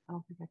everybody. I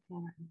don't think I can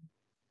right now.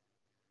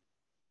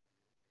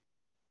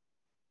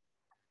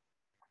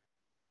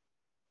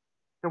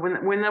 So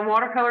when the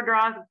watercolor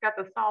dries, it's got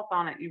the salt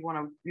on it.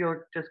 You'll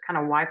just kind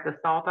of wipe the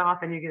salt off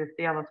and you get to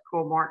see all those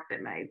cool marks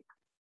it made.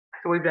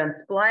 So we've done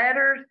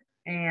splatters,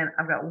 and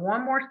I've got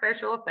one more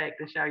special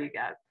effect to show you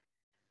guys.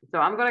 So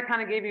I'm going to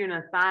kind of give you an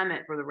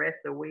assignment for the rest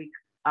of the week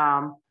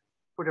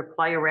to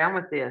play around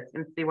with this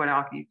and see what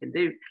else you can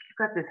do. You've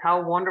got this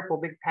whole wonderful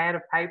big pad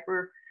of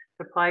paper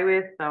to play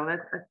with. So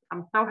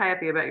I'm so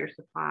happy about your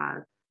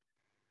supplies.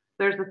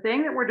 There's a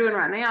thing that we're doing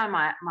right now.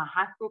 My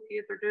high school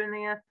kids are doing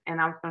this,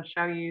 and I was going to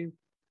show you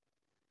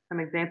some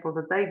examples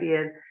that they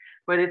did,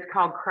 but it's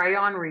called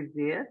Crayon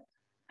Resist.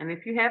 And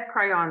if you have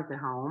crayons at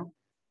home,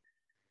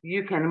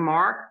 you can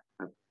mark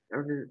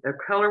a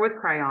color with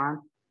crayons.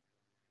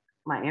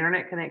 My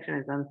internet connection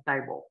is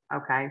unstable.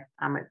 Okay,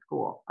 I'm at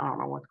school. I don't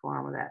know what's going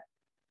on with that.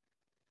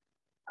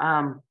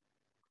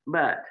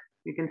 But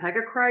you can take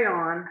a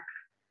crayon,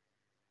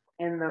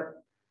 and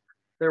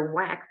they're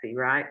waxy,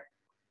 right?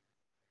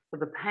 So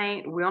the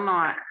paint will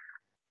not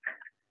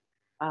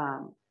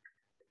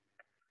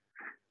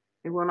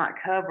it will not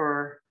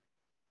cover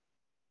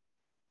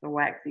the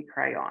waxy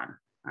crayon.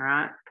 All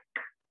right.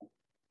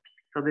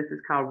 So this is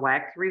called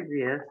Wax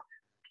Resist.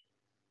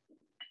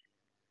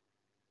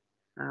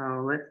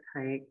 So let's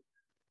take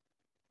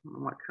don't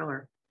know what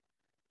color,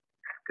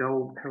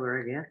 gold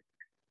color, I guess.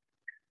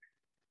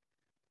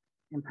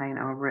 And paint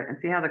over it. And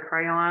see how the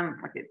crayon,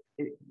 like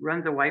it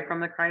runs away from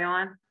the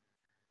crayon?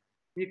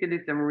 You can do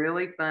some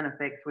really fun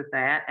effects with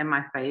that. And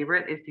my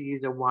favorite is to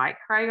use a white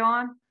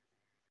crayon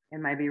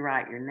and maybe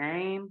write your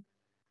name.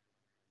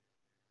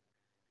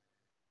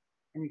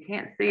 And you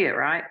can't see it,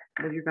 right?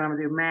 But you're going to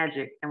do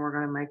magic and we're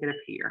going to make it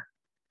appear.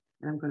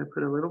 And I'm going to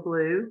put a little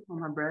blue on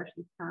my brush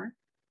this time.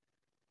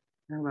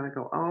 And I'm going to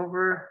go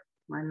over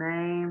my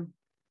name.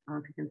 I don't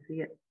know if you can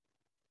see it.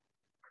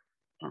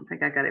 I don't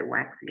think I got it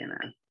waxy enough.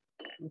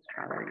 Let's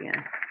try that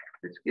again.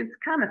 You can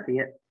kind of see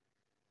it.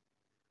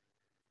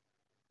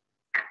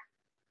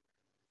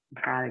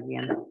 Try it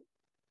again.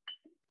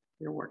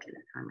 It'll work this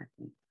time, I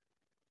think.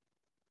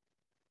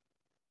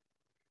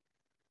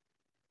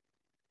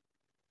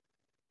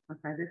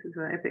 Okay, this is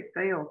an epic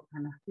fail.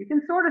 You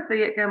can sort of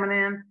see it coming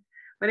in.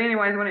 But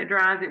anyways, when it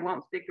dries, it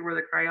won't stick to where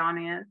the crayon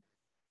is.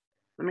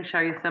 Let me show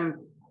you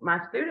some. My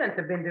students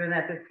have been doing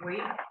that this week.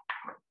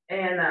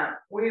 And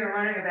we are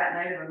learning about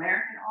Native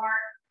American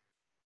art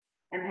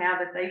and how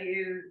that they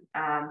use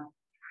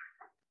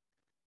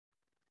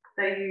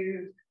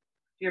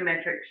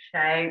geometric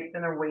shapes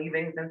and their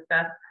weavings and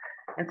stuff.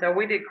 And so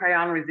we did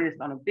crayon resist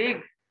on a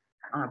big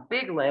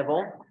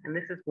level. And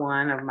this is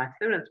one of my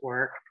students'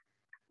 work.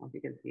 I don't know if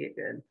you can see it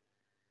good.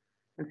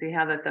 And see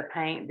how that the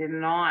paint did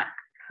not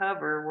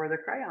cover where the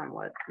crayon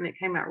was. And it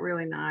came out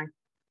really nice.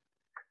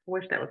 I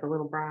wish that was a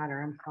little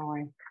brighter. I'm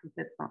sorry if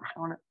it's not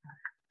showing it.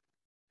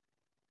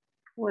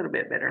 A little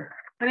bit better.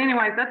 But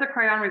anyways, that's a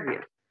crayon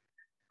resist.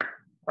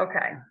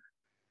 Okay.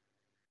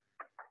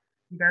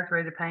 You guys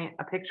ready to paint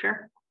a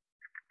picture?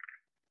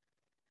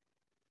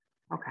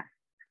 Okay.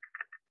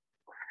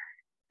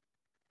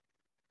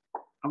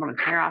 I'm going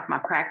to tear off my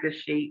practice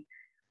sheet.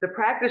 The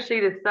practice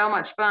sheet is so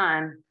much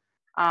fun.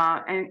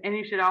 And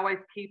you should always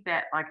keep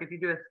that, like if you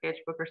do a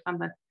sketchbook or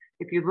something,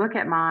 if you look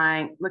at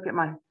my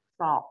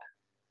salt,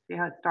 see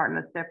how it's starting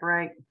to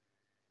separate?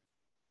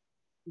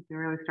 You can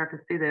really start to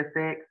see the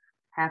effects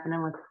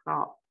happening with the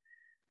salt.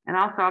 And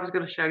also I was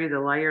going to show you the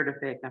layered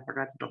effect. I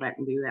forgot to go back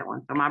and do that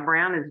one. So my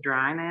brown is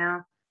dry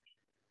now.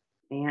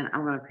 And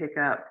I'm going to pick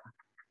up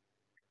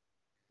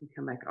and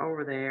come back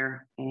over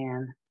there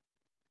and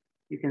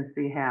you can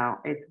see how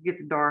it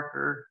gets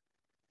darker.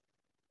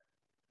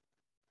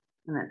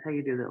 And that's how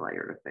you do the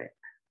layered effect.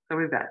 So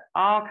we've got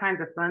all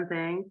kinds of fun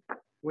things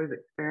we've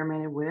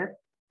experimented with.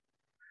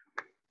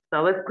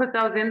 So let's put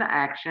those into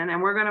action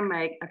and we're going to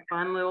make a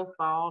fun little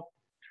fall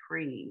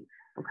tree.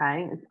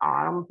 Okay, it's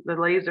autumn. The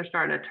leaves are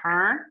starting to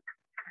turn.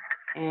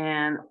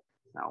 And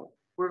so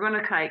we're going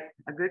to take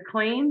a good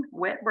clean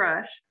wet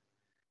brush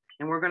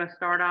and we're going to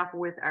start off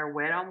with our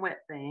wet on wet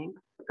thing.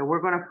 So we're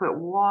going to put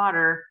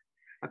water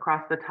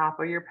across the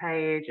top of your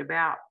page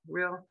about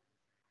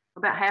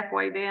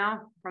halfway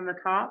down from the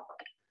top.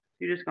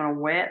 You're just going to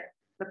wet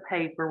the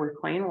paper with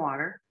clean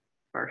water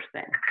first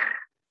thing.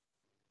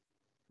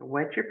 So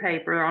wet your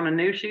paper on a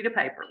new sheet of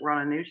paper. We're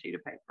on a new sheet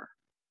of paper.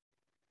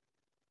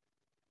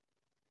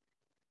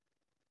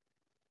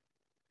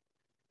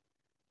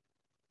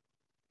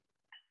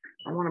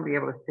 I want to be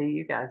able to see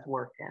you guys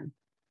working.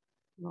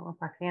 I don't know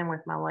if I can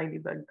with my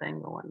ladybug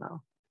thing going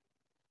though.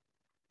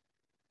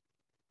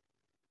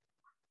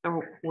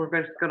 So we're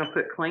just going to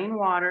put clean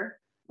water,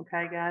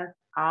 okay, guys,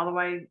 all the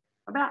way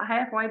about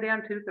halfway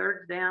down,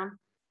 2/3 down,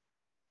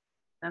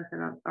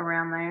 something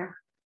around there.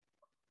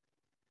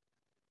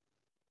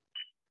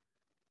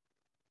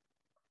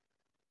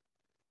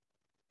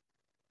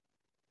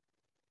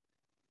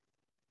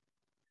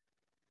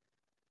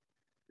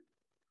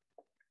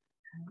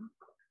 Okay.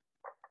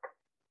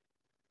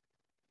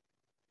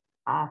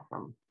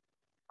 Awesome.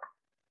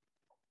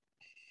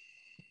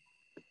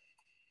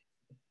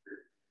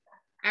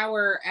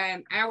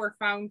 Our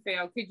phone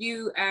failed. Could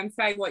you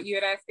say what you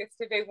had asked us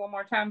to do one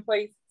more time,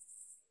 please?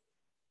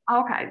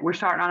 Okay, we're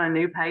starting on a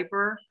new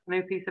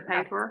piece of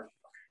paper,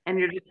 and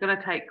you're just going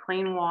to take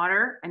clean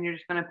water and you're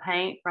just going to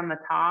paint from the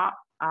top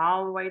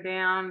all the way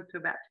down to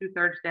about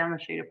 2/3 down the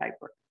sheet of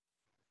paper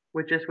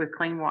with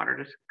clean water.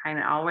 Just paint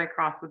it all the way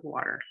across with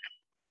water.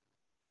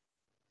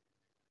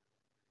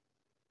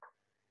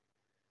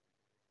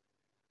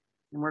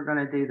 And we're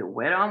going to do the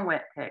wet on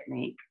wet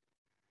technique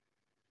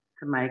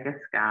to make a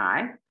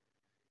sky.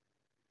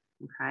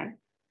 Okay.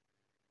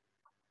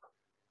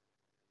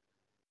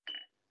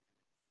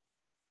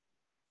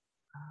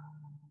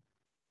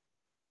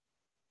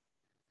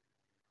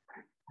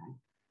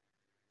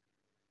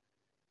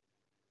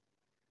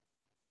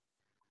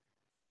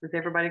 Has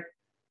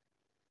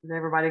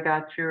everybody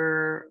got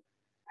your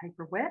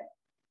paper wet?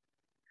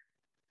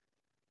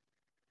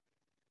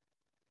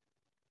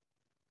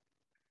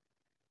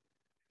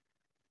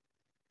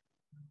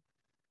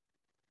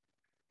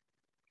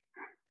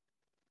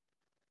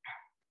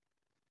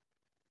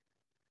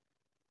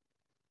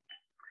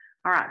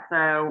 All right,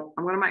 so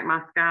I'm going to make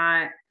my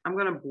sky. I'm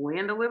going to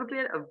blend a little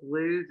bit of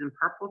blues and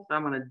purple. So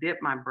I'm going to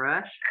dip my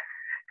brush.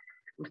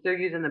 I'm still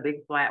using the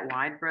big flat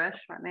wide brush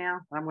right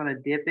now. But I'm going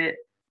to dip it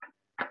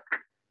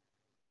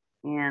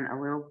in a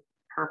little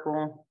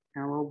purple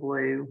and a little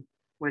blue,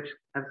 which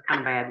that's kind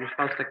of bad. You're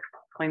supposed to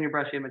clean your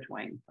brush in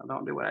between, so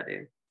don't do what I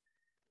do.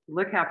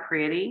 Look how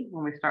pretty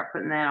when we start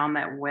putting that on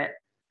that wet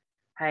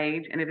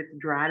page. And if it's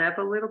dried up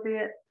a little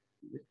bit,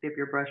 just dip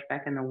your brush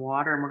back in the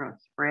water, and we're going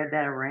to spread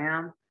that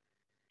around.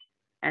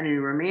 And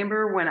you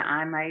remember when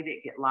I made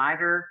it get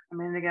lighter a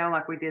minute ago,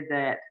 like we did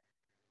that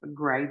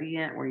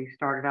gradient where you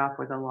started off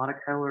with a lot of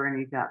color and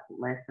you got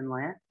less and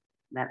less?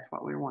 That's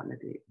what we want to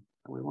do.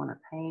 So we want to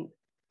paint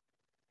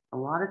a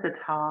lot at the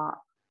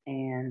top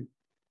and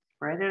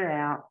spread it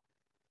out.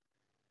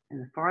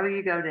 And the farther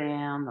you go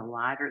down, the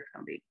lighter it's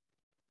going to be.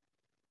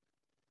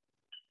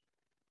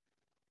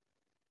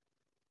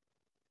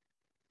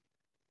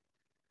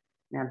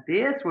 Now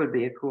this would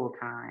be a cool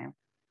time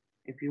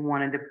if you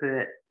wanted to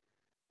put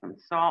some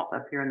salt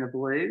up here in the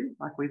blue,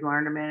 like we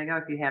learned a minute ago.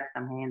 If you have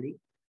some handy,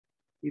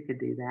 you could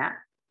do that.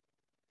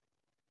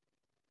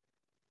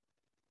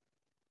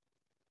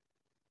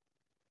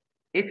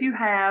 If you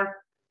have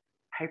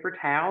paper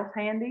towels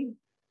handy,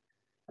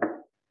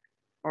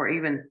 or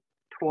even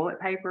toilet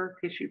paper,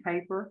 tissue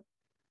paper,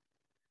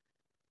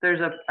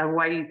 there's a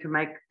way to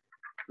make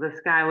the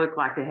sky look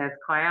like it has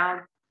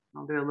clouds.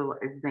 I'll do a little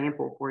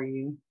example for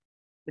you.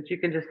 But you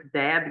can just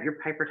dab your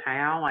paper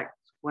towel, like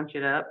squinch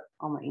it up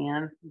on the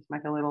end, just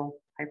make a little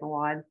paper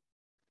wad,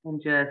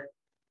 and just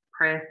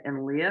press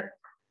and lift.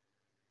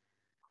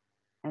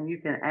 And you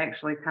can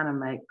actually kind of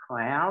make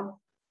clouds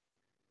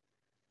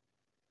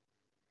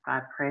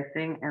by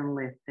pressing and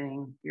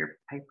lifting your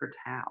paper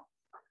towel.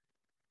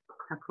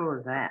 How cool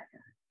is that?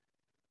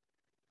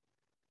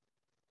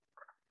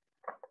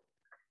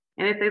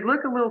 And if they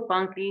look a little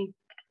funky,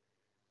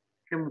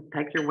 you can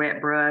take your wet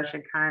brush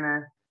and kind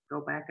of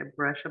go back and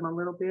brush them a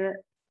little bit.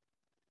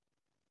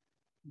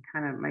 And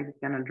kind of maybe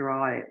kind of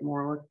draw it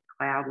more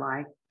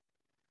cloud-like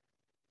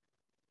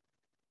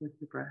with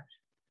the brush.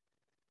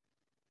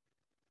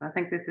 I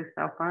think this is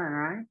so fun,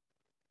 right?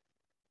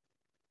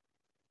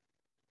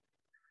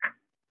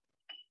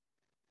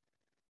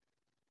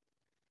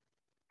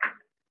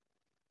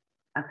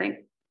 I think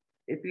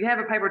if you have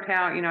a paper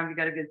towel, you know, if you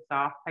got a good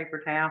soft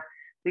paper towel,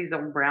 these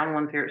old brown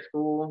ones here at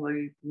school,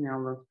 these, you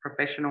know, those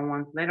professional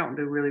ones, they don't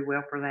do really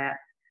well for that.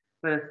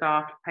 But a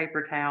soft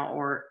paper towel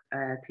or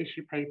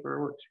tissue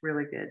paper looks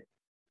really good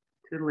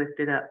to lift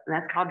it up. And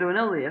that's called doing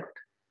a lift,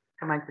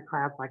 to make the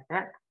clouds like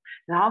that.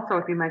 And also,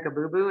 if you make a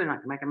boo-boo and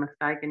like make a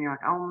mistake and you're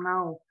like, oh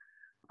no,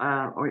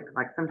 or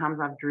like sometimes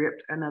I've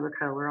dripped another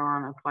color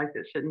on a place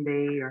it shouldn't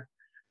be, or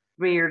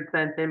smeared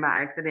something by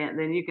accident,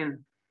 then you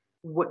can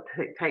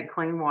take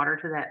clean water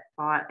to that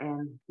spot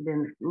and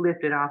then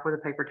lift it off with a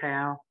paper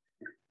towel.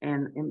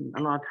 And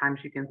a lot of times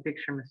you can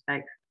fix your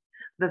mistakes.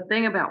 The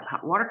thing about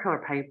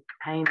watercolor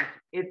paint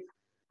is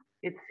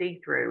it's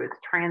see-through, it's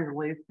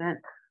translucent.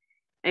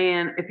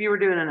 And if you were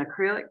doing an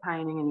acrylic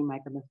painting and you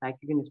make a mistake,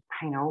 you can just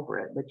paint over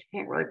it, but you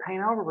can't really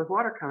paint over with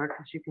watercolor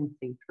because you can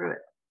see through it.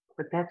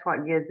 But that's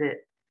what gives it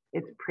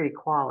its pretty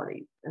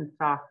qualities and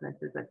softness,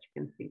 is that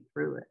you can see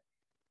through it.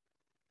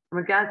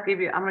 I'm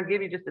gonna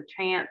give you just a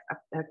chance,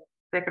 a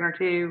second or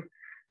two.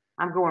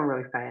 I'm going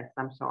really fast.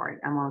 I'm sorry.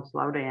 I'm gonna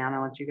slow down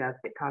and let you guys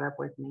get caught up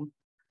with me.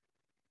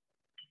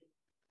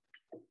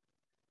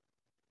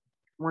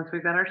 Once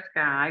we've got our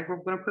sky, we're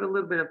gonna put a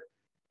little bit of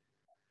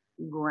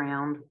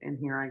ground in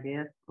here, I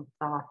guess, of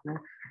softness.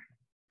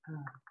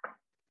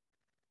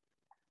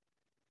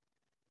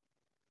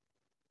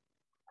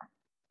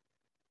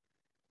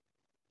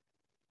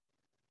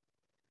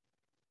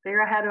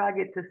 Sarah, how do I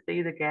get to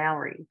see the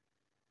gallery?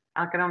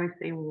 I can only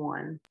see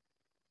one.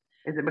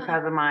 Is it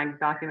because of my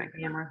document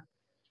camera?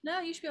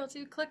 No, you should be able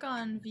to click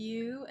on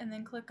view and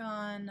then click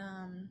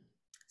on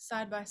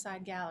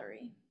side-by-side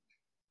gallery.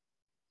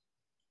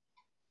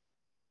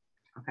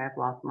 Okay, I've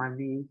lost my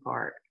view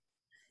part.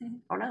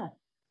 Oh no.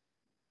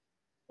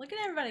 Look at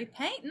everybody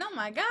painting. Oh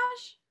my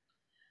gosh.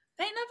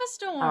 Painting up a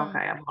storm.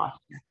 Okay, I've lost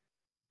you.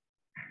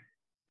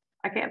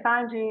 I can't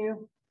find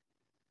you.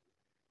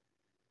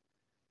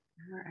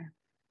 All right.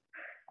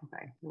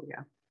 Okay, here we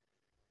go.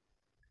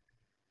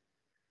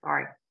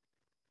 Sorry.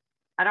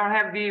 I don't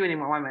have view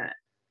anymore. 1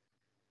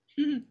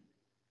 minute.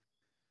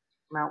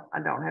 No, I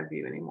don't have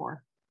view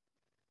anymore.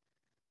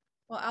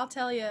 Well, I'll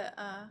tell you,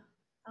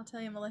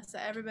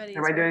 Melissa, everybody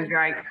doing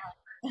great.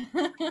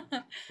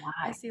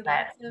 I see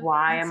lots of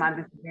why am I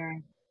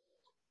disappearing?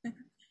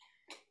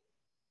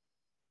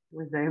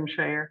 Resume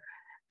share.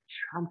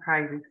 I'm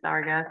crazy.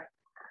 Sorry, guys.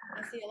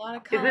 I see a lot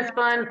of color. Is this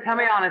fun? Tell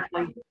me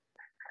honestly.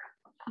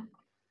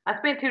 I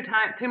spent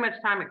too much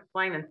time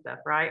explaining stuff,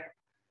 right?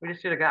 We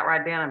just should have got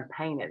right down and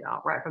painted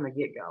off right from the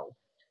get-go.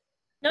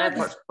 No, That's this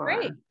what's is fun.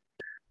 great.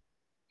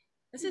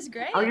 This is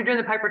great. Oh, you're doing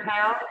the paper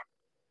towel?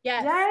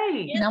 Yes.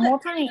 Yay! No more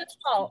paint.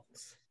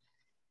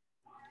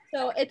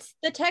 So it's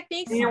the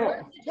techniques. You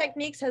know, the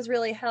techniques has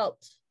really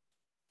helped.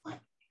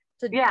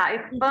 Yeah,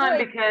 it's fun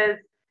because,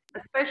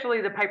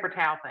 especially the paper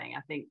towel thing,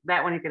 I think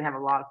that one you can have a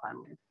lot of fun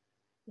with.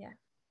 Yeah.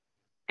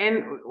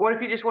 And what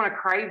if you just want a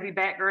crazy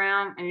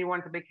background and you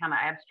want it to be kind of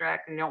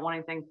abstract and you don't want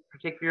anything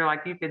particular?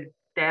 Like you could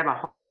dab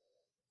a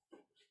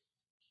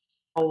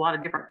whole lot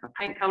of different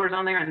paint colors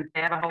on there and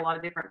dab a whole lot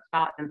of different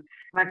spots and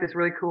make this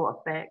really cool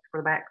effect for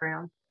the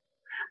background.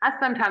 I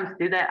sometimes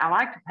do that. I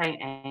like to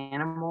paint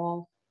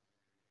animals.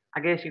 I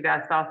guess you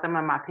guys saw some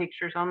of my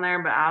pictures on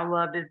there, but I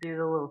love to do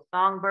the little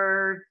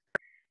songbirds,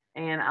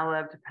 and I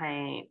love to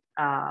paint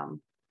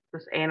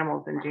just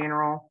animals in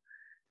general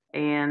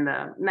and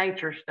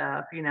nature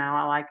stuff. You know,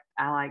 I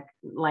like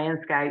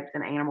landscapes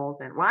and animals,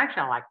 and well,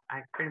 actually,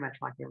 I pretty much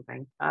like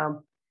everything.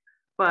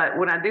 But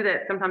when I do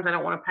that, sometimes I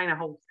don't want to paint a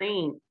whole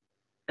scene,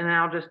 and then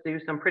I'll just do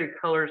some pretty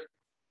colors,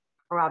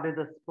 or I'll do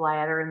the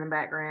splatter in the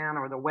background,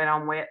 or the wet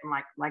on wet, and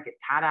like it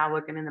tie dye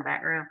looking in the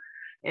background,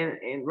 and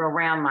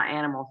around my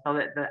animals, so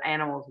that the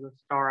animals are the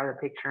star of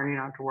the picture, and you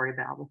don't have to worry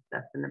about all the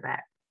stuff in the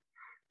back.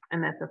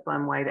 And that's a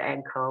fun way to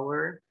add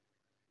color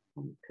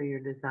to your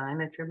design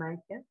that you're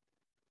making.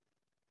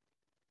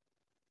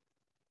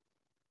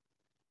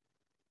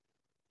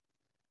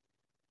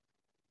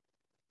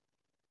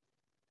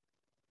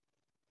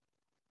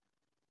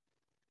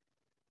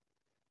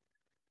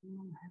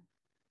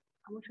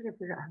 I wish I could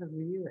figure out how to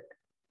view it.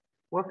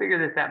 We'll figure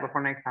this out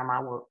before next time. I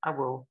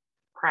will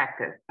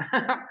practice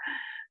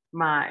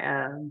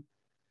my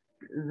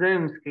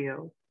Zoom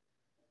skills.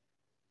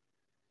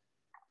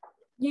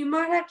 You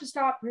might have to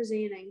stop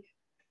presenting.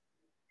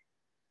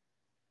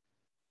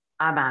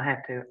 I might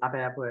have to. I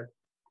bet I would.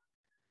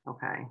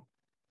 Okay.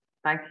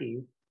 Thank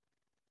you.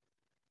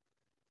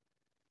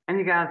 And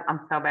you guys,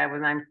 I'm so bad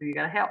with names, so you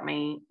got to help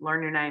me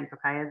learn your names,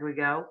 okay, as we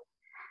go.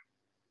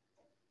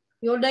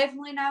 You'll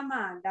definitely know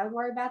mine. Don't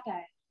worry about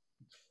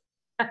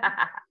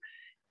that.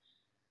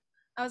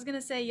 I was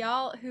gonna say,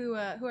 y'all who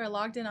are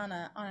logged in on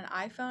an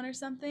iPhone or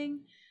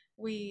something,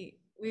 we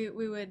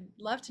would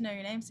love to know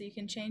your name, so you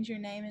can change your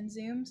name in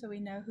Zoom so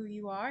we know who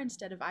you are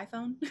instead of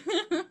iPhone.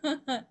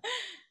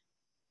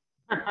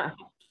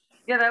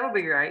 Yeah, that would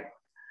be great.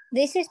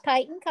 This is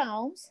Peyton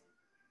Combs.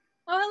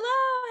 Oh,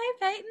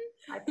 hello. Hey, Peyton.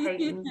 Hi,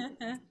 Peyton.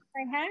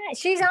 Say hi.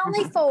 She's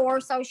only 4,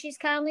 so she's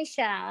kindly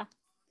shy.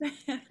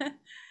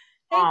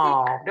 Hey,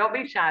 Oh, don't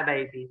be shy,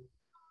 baby.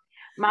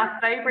 My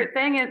favorite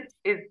thing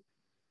is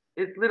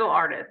little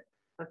artists.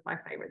 That's my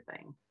favorite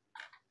thing.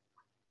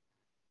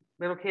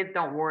 Little kids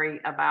don't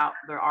worry about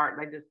their art.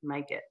 They just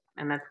make it.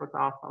 And that's what's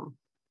awesome.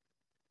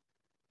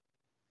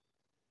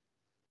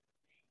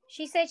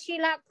 She said she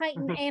liked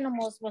painting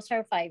animals was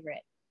her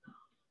favorite.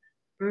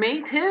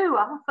 Me too.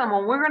 Awesome.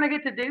 Well, we're gonna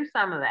get to do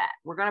some of that.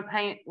 We're gonna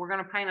paint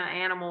an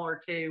animal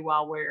or two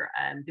while we're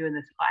doing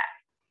this class.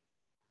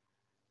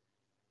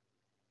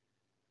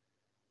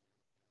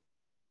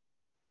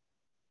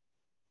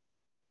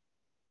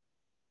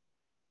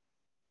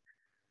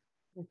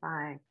 If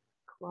I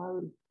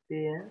close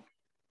this,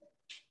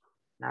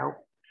 nope.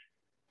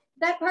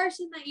 That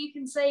person that you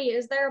can see,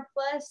 is there a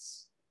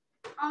plus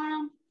on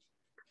them?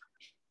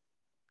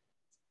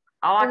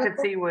 All I could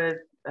see was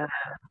the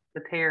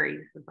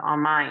Terry's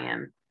on my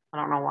end. I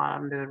don't know what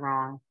I'm doing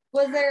wrong.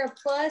 Was there a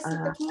plus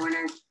at the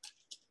corner?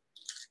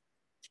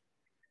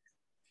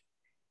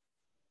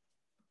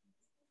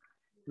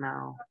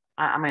 No,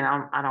 I mean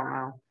I don't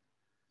know.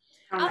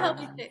 I'll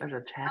help you through.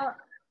 There's a chat.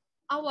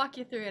 I'll walk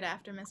you through it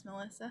after, Miss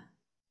Melissa.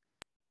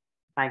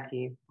 Thank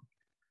you.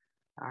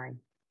 Sorry.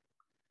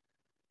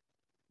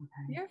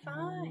 Okay. You're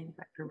fine.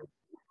 Back to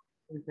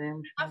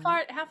Zoom. How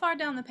far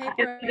down the paper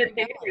are you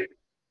going?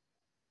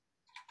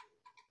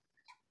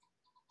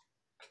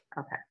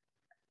 Okay.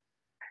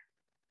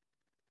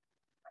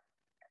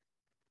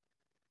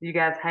 You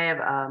guys have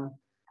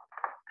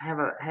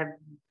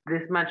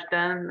this much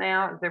done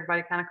now? Is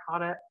everybody kind of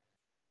caught up?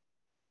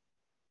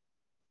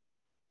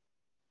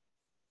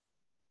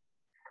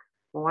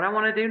 Well, what I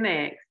want to do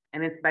next,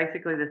 and it's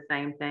basically the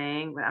same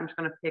thing, but I'm just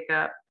going to pick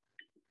up,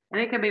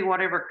 and it can be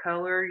whatever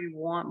color you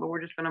want, but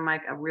we're just going to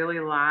make a really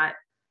light.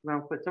 I'm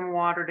going to put some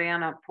water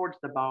down up towards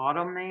the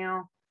bottom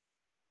now,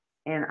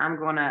 and I'm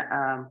going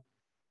to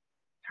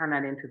turn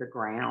that into the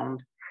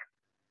ground.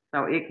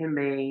 So it can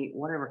be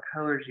whatever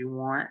colors you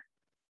want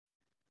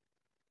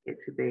it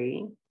to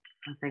be.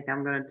 I think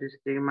I'm going to just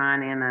do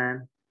mine in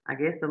I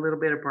guess a little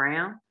bit of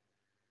brown,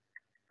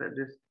 but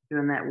just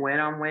doing that wet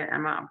on wet.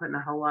 I'm not putting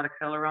a whole lot of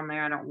color on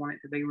there. I don't want it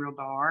to be real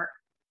dark.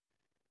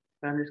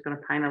 So I'm just going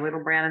to paint a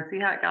little brown and see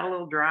how it got a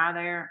little dry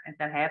there. If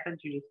that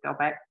happens, you just go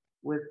back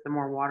with some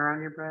more water on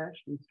your brush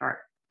and start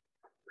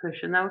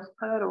pushing those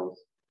puddles.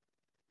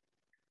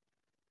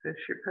 Push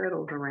your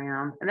puddles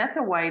around. And that's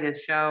a way to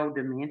show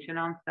dimension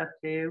on stuff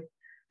too.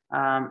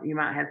 You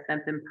might have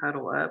something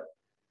puddle up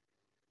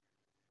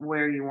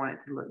where you want it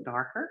to look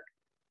darker.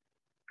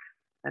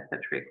 That's a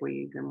trick we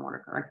use in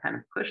watercolor. Kind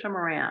of push them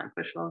around,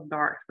 push those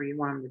darks where you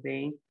want them to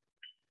be.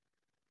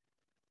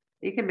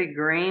 You can be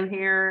green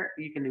here.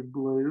 You can do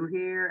blue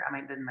here. I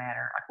mean, it doesn't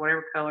matter. Like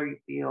whatever color you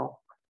feel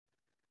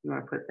you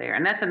want to put there.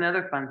 And that's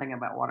another fun thing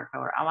about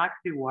watercolor. I like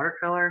to do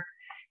watercolor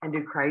and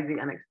do crazy,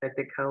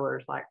 unexpected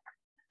colors. Like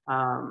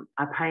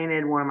I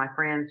painted one of my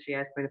friends. She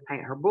asked me to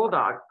paint her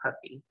bulldog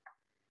puppy.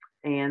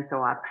 And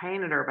so I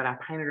painted her, but I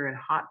painted her in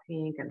hot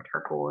pink and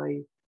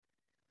turquoise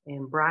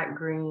and bright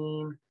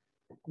green.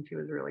 And she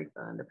was really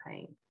fun to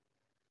paint.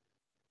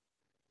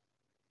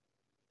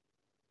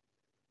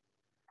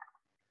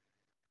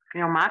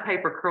 You know, my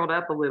paper curled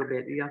up a little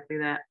bit. Do y'all see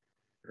that?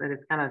 That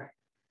it's kind of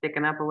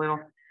sticking up a little.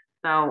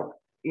 So,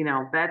 you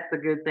know, that's the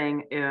good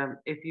thing.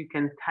 If you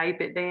can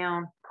tape it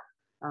down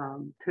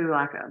to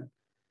like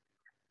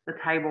the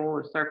table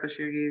or surface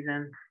you're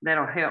using,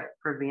 that'll help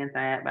prevent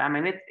that. But I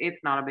mean,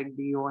 it's not a big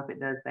deal if it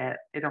does that.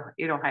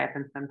 It'll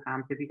happen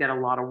sometimes if you got a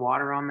lot of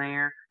water on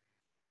there,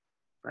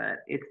 but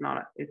it's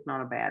not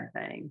a bad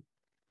thing.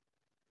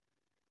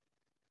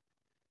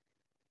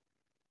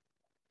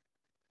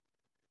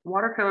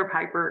 Watercolor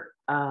paper,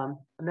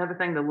 another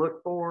thing to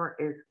look for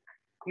is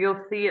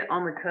you'll see it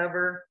on the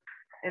cover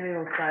and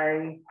it'll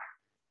say,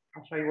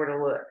 I'll show you where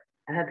to look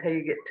and how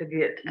you get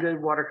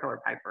good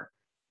watercolor paper.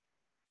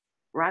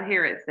 Right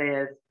here it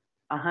says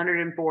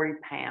 140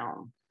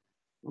 pounds,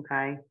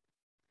 okay?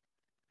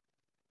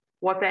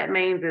 What that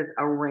means is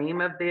a ream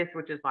of this,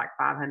 which is like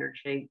 500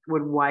 sheets,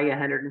 would weigh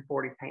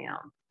 140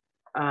 pounds.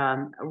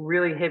 A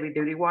really heavy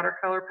duty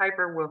watercolor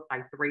paper will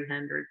say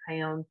 300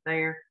 pounds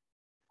there.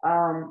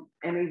 And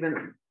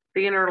even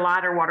thinner,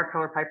 lighter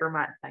watercolor paper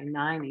might say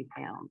 90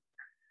 pounds.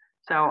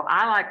 So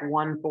I like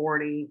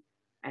 140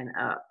 and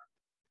up,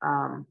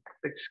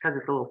 just because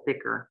it's a little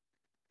thicker.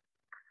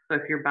 So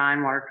if you're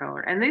buying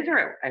watercolor, and these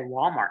are at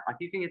Walmart, like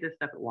you can get this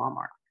stuff at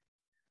Walmart.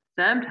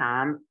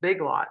 Sometimes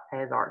Big Lots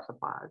has art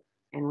supplies,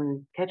 and when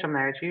you catch them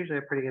there, it's usually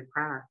a pretty good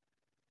price.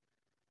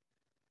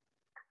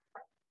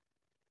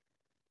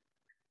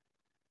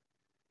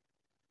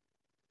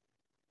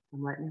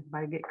 I'm letting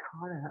everybody get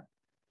caught up.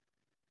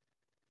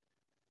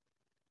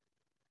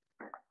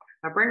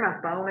 If I bring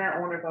my phone out, I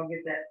wonder if I'll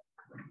get that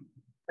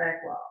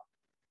backlog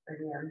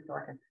again so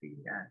I can see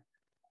you guys.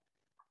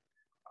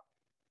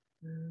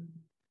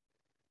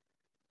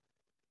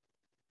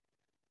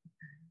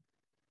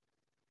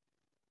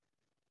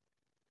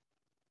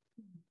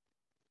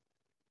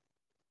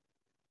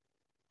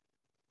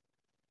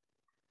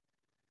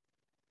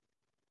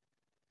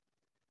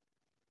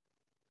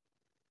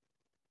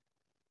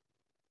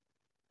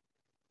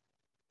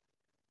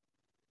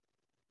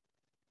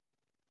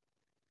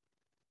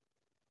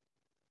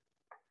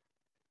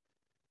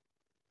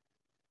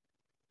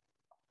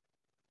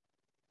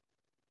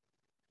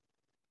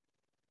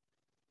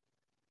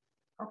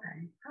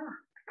 Okay.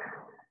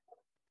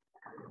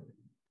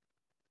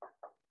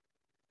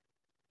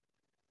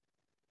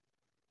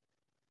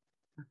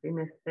 I see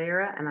Miss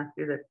Sarah and I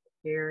see the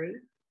Terry.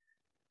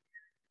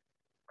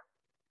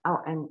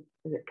 Oh, and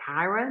is it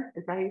Kyra?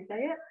 Is that how you say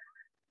it?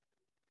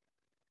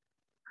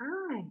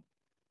 Hi.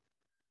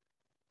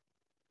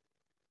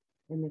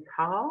 And Miss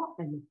Hall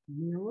and Miss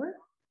Miller.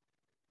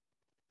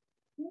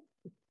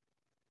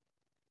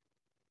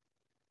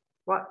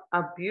 What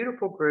a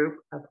beautiful group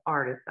of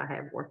artists I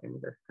have working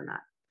with us tonight.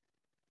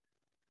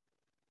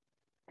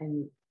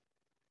 And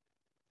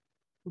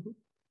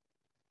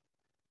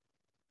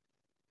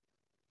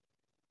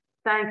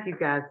thank you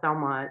guys so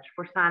much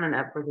for signing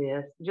up for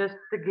this. Just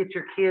to get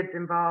your kids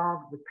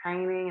involved with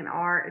painting and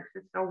art, it's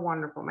just so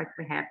wonderful. It makes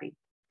me happy.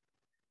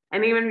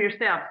 And even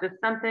yourself, just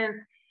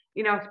something,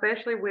 you know,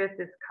 especially with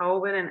this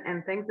COVID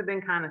and things have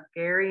been kind of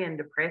scary and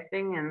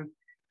depressing, and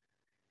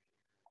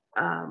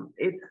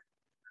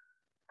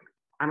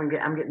I'm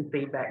getting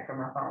feedback from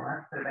my phone.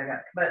 I put it back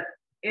up. But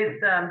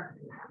it's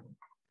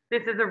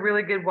this is a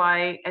really good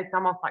way. It's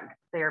almost like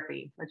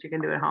therapy that you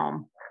can do at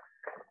home.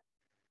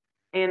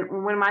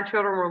 And when my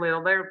children were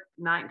little, they're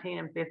 19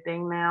 and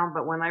 15 now,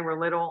 but when they were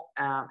little,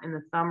 in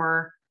the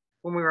summer,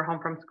 when we were home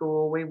from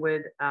school, we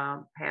would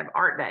have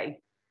art day.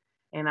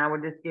 And I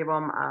would just give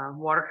them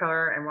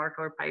watercolor and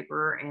watercolor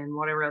paper and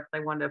whatever else they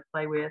wanted to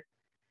play with.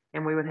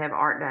 And we would have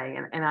art day.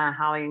 And I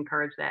highly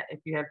encourage that.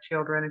 If you have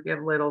children, if you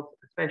have littles,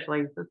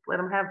 especially, just let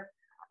them have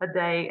a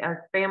day of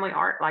family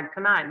art like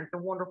tonight. It's a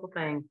wonderful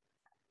thing.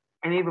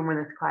 And even when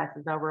this class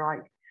is over,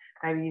 like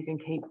maybe you can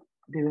keep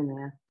doing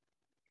this.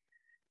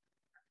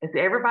 Has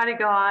everybody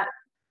got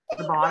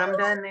the bottom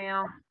done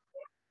now?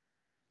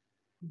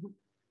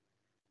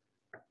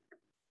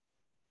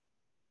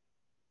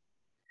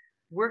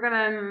 We're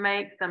gonna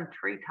make some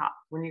treetops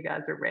when you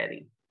guys are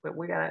ready, but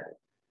we gotta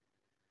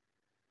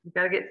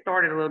get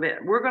started a little bit.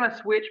 We're gonna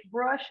switch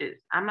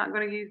brushes. I'm not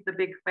gonna use the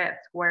big fat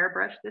square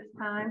brush this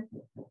time.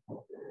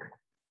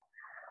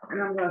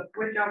 And I'm gonna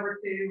switch over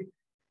to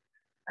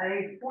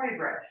a 20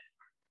 brush.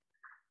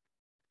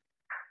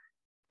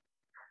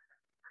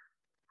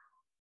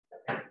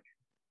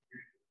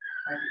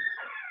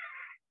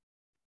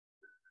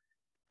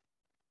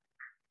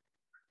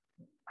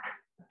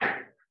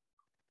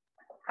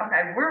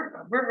 Okay,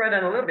 we're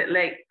running a little bit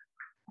late.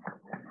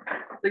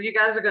 So you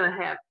guys are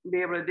gonna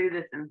be able to do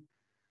this, and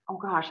oh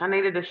gosh, I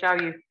needed to show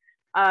you.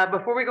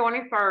 Before we go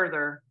any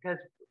further, because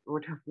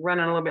we're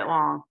running a little bit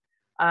long,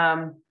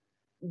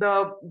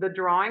 the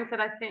drawings that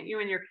I sent you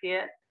in your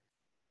kit,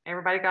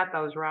 everybody got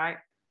those, right?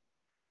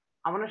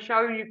 I want to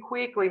show you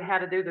quickly how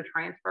to do the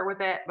transfer with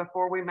that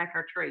before we make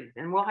our trees.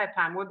 And we'll have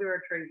time, we'll do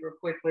our trees real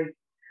quickly.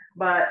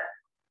 But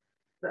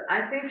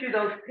I sent you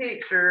those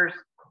pictures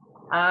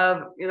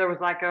of, there was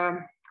like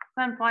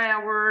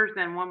sunflowers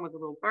and one with a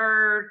little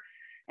bird.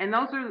 And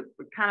those are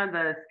kind of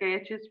the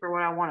sketches for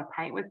what I want to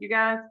paint with you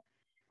guys.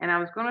 And I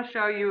was going to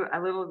show you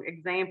a little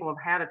example of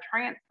how to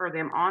transfer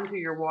them onto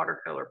your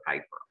watercolor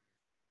paper.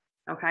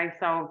 Okay,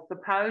 so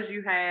suppose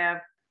you have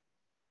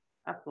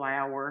a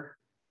flower,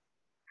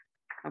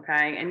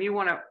 okay, and you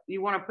want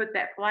to put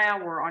that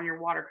flower on your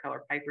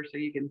watercolor paper so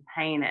you can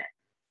paint it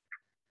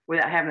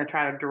without having to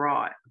try to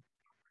draw it.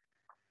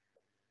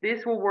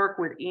 This will work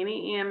with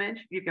any image.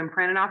 You can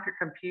print it off your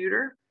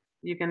computer.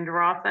 You can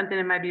draw something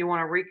and maybe you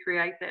want to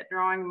recreate that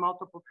drawing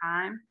multiple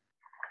times.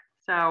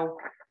 So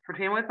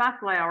pretend with my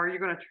flower, you're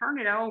going to turn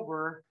it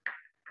over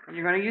and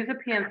you're going to use a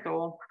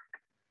pencil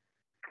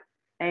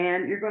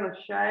and you're going to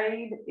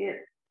shade it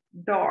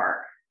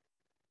dark.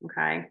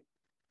 Okay.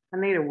 I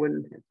need a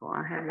wooden pencil.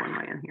 I have one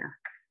laying here.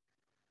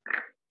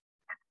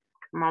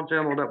 I'm all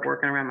jumbled up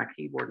working around my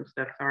keyboard and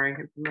stuff. Sorry,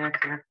 it's a mess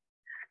here.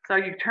 So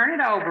you turn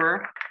it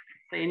over,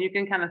 see, and you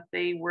can kind of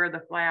see where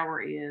the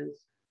flower is.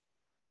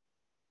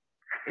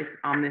 It's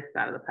on this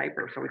side of the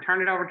paper. So we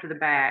turn it over to the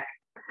back,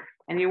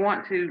 and you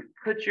want to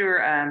put your,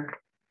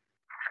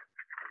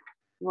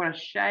 you want to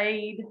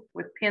shade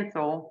with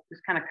pencil,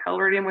 just kind of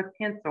color it in with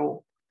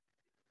pencil,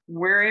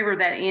 wherever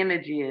that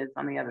image is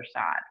on the other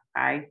side,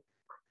 okay?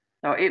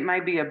 So it may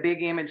be a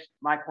big image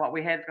like what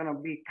we had is going to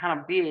be kind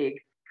of big.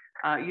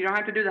 You don't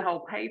have to do the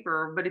whole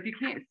paper, but if you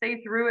can't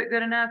see through it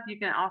good enough, you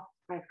can also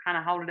kind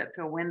of hold it up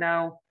to a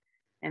window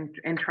and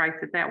trace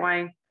it that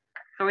way.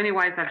 So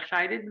anyways, I've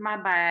shaded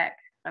my back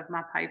of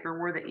my paper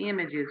where the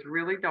image is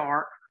really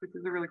dark, which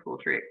is a really cool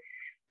trick.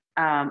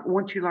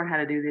 Once you learn how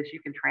to do this, you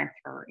can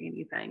transfer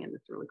anything, and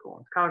it's really cool.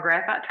 It's called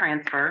graphite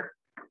transfer.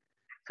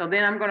 So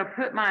then I'm going to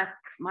put my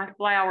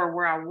flower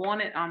where I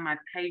want it on my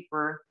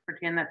paper.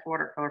 Pretend that's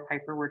watercolor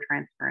paper we're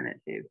transferring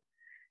it to.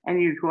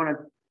 And you're going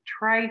to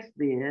trace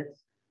this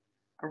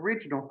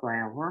original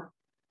flower,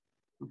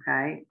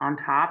 okay, on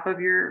top of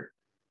your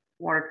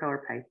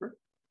watercolor paper.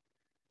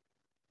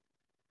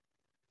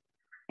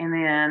 And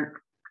then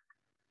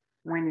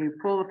when you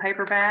pull the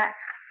paper back,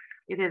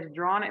 it has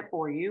drawn it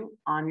for you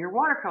on your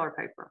watercolor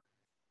paper,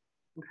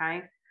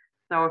 okay?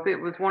 So if it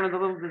was one of the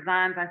little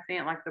designs I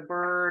sent, like the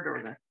bird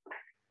or the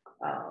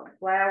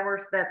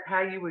flowers, that's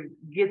how you would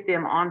get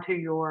them onto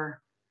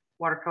your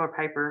watercolor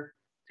paper,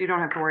 so you don't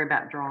have to worry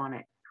about drawing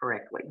it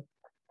correctly.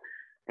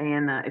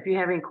 And if you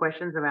have any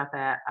questions about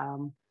that,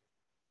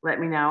 let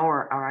me know,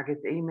 or I guess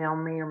email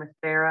me or Miss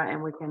Sarah,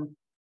 and we can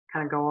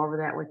kind of go over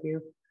that with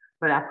you.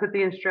 But I put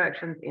the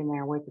instructions in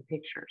there with the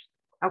pictures.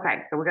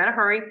 Okay, so we got to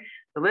hurry.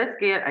 So let's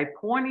get a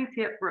pointy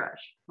tip brush,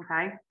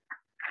 okay?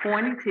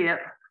 Pointy tip,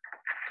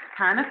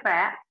 kind of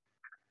fat.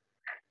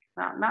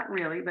 Not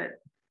really, but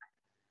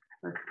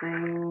let's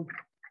see.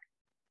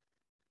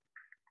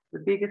 The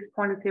biggest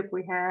pointy tip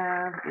we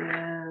have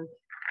is,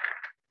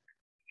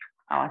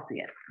 oh, I see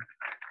it.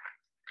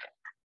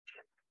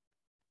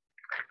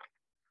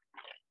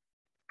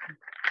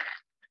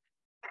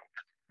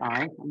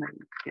 Sorry, I'm gonna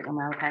get them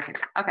out of the package.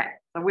 Okay,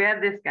 so we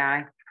have this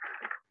guy,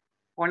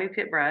 pointy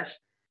tip brush,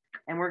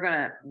 and we're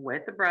gonna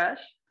wet the brush,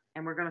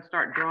 and we're gonna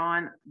start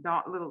drawing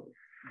little,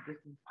 just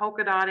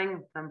polka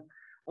dotting some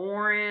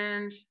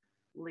orange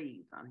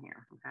leaves on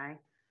here, okay?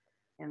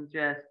 And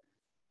just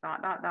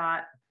dot, dot,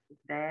 dot, just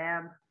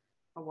dab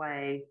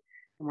away,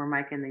 and we're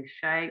making these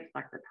shapes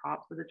like the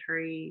tops of the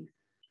trees.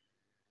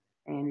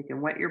 And you can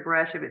wet your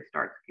brush if it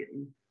starts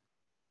getting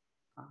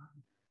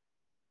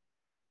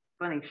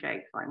funny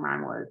shapes like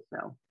mine was.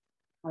 So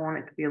I want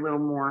it to be a little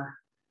more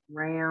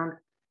round.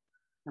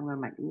 I'm going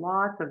to make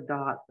lots of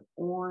dots of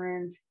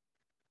orange.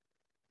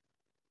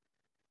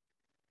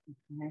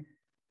 Okay.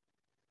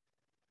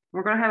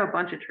 We're going to have a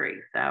bunch of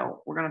trees.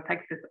 So we're going to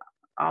take this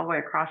all the way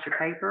across your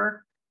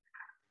paper.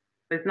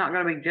 But it's not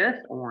going to be just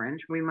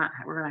orange. We're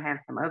going to have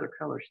some other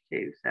colors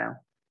too. So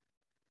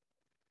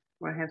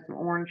we're going to have some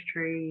orange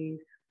trees.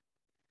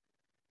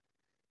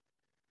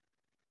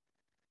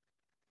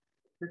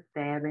 Just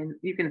dabbing.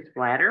 You can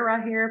splatter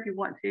right here if you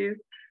want to.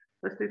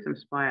 Let's do some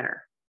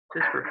splatter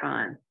just for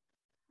fun.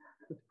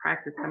 Let's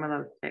practice some of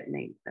those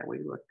techniques that we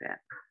looked at.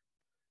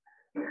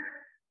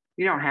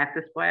 You don't have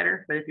to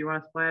splatter, but if you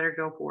want to splatter,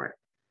 go for it.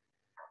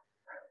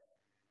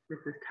 This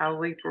is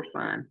totally for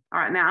fun. All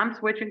right, now I'm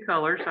switching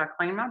colors. So I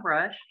clean my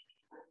brush,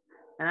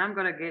 and I'm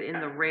going to get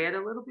in the red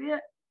a little bit,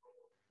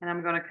 and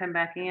I'm going to come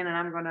back in, and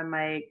I'm going to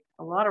make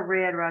a lot of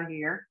red right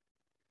here.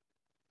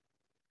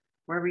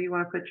 Wherever you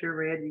want to put your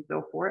red, you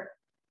go for it.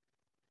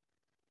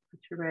 Put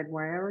your red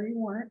wherever you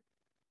want it.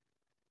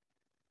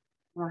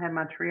 I'll have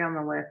my tree on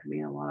the left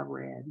being a lot of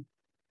red.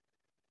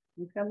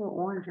 It's got a little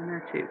orange in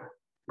there too.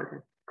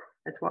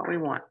 That's what we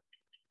want.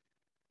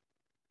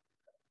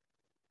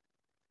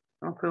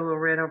 I'll put a little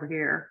red over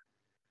here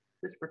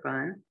just for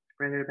fun.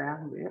 Spread it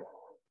about a bit.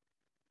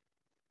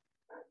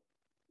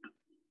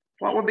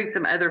 What would be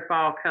some other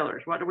fall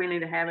colors? What do we need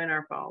to have in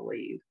our fall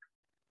leaves?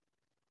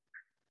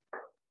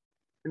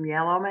 Some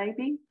yellow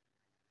maybe?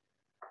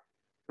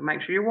 So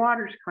make sure your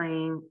water's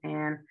clean.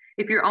 And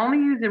if you're only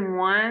using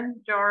one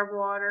jar of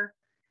water,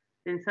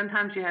 then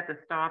sometimes you have to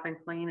stop and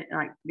clean it,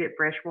 like get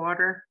fresh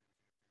water.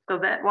 So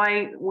that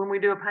way, when we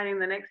do a painting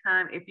the next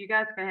time, if you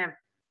guys can have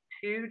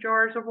 2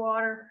 jars of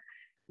water,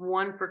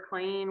 one for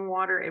clean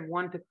water and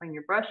one to clean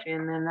your brush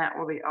in, then that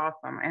will be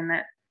awesome. And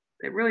that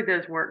it really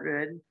does work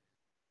good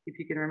if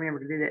you can remember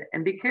to do that.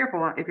 And be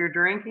careful if you're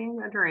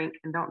drinking a drink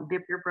and don't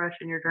dip your brush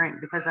in your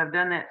drink, because I've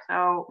done that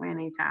so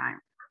many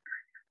times.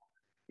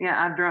 Yeah,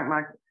 I've drunk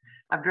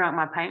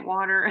my paint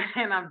water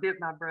and I've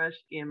dipped my brush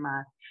in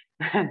my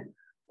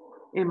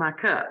in my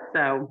cup.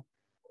 So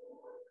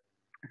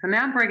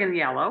now I'm bringing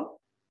yellow.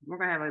 We're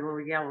gonna have a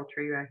little yellow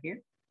tree right here,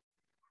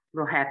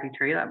 little happy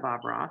tree like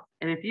Bob Ross.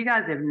 And if you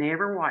guys have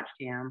never watched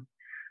him,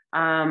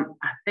 I'm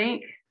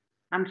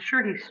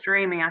sure he's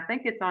streaming. I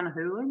think it's on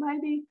Hulu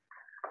maybe,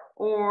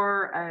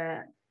 or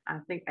I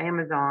think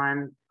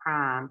Amazon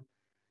Prime.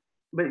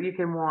 But you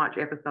can watch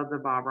episodes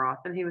of Bob Ross,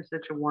 and he was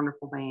such a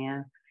wonderful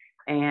man.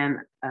 And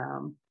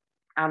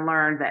I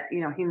learned that,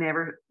 he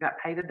never got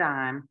paid a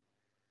dime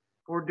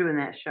for doing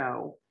that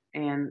show.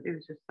 And it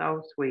was just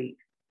so sweet.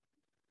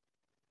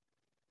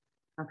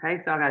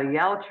 Okay, so I got a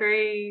yellow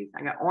trees,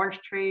 I got orange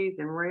trees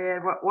and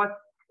red. What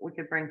we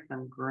could bring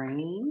some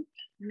green.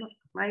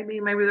 Maybe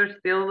there's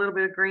still a little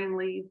bit of green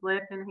leaves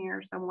left in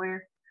here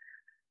somewhere.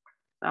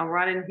 So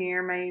right in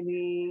here,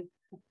 maybe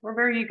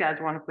wherever you guys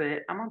want to put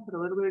it. I'm gonna put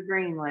a little bit of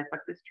green left,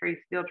 like this tree's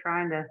still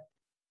trying to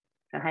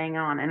hang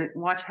on. And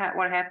watch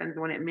what happens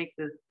when it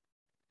mixes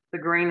the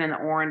green and the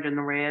orange and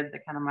the red. They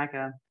kind of make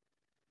a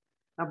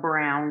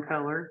brown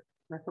color.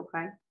 That's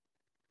okay.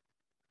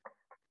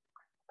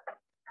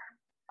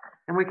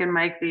 And we can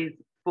make these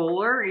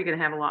fuller. You can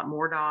have a lot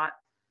more dots.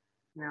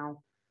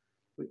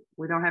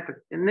 We don't have to.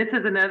 And this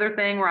is another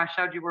thing where I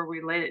showed you where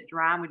we let it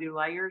dry and we do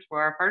layers,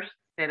 where our first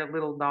set of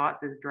little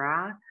dots is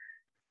dry.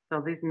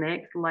 So these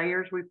next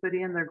layers we put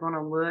in, they're going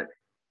to look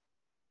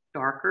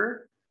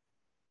darker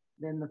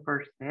than the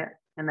first set.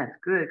 And that's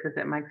good because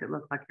it makes it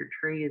look like your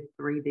tree is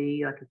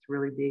 3D, like it's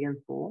really big and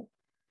full.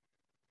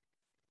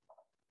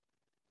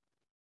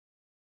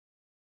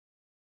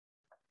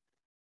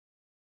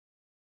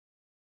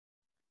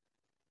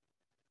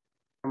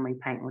 Me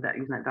paint without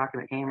using that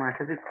document camera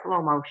because it's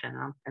slow motion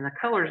and the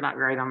color's not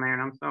great on there,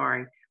 and I'm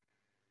sorry,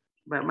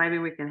 but maybe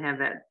we can have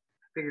that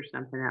figure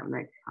something out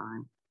next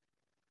time.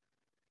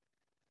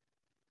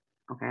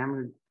 Okay, I'm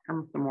gonna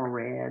come some more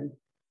red.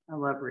 I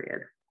love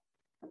red.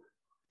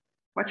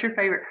 What's your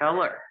favorite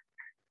color?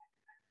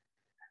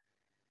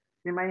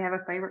 Anybody have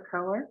a favorite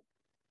color?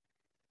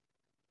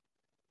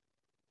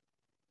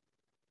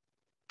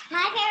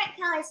 My favorite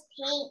color is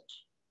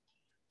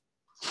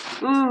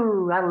pink.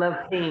 Ooh, I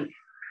love pink.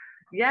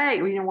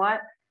 Yay, well, you know what?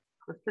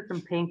 Let's put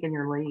some pink in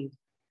your leaves.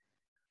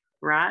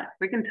 Right?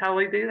 We can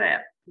totally do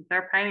that. It's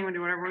our painting, we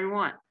do whatever we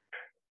want.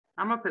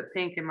 I'm gonna put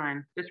pink in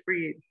mine just for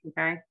you,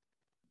 okay?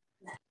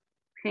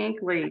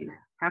 Pink leaves.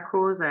 How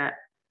cool is that?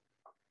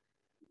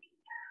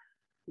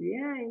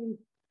 Yay.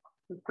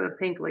 Let's put a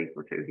pink leaf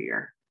or two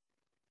here.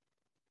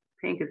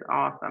 Pink is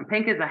awesome.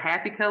 Pink is a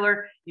happy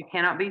color. You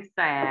cannot be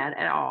sad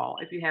at all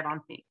if you have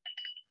on pink.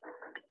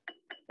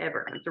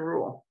 Ever. It's a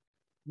rule.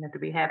 You have to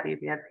be happy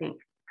if you have pink.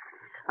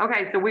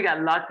 Okay, so we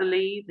got lots of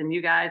leaves, and you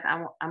guys,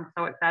 I'm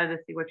so excited to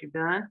see what you've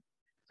done.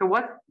 So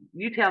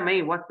you tell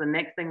me, what's the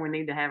next thing we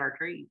need to have our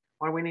trees?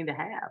 What do we need to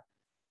have?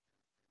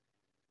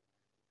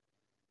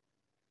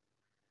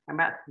 How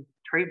about some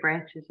tree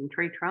branches and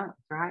tree trunks,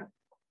 right?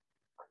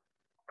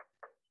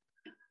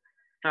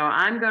 So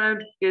I'm gonna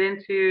get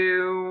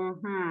into,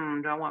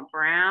 do I want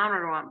brown or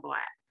do I want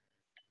black?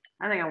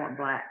 I think I want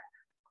black.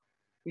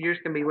 Yours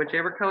can be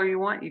whichever color you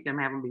want. You can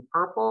have them be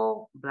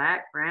purple,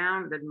 black,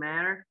 brown, doesn't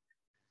matter.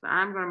 So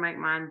I'm going to make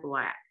mine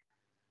black.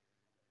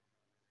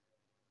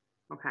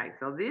 Okay,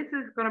 so this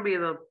is going to be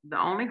the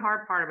only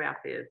hard part about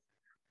this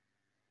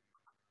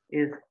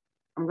is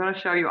I'm going to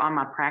show you on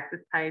my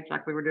practice page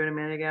like we were doing a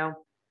minute ago.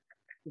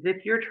 Is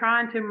if you're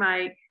trying to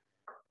make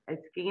a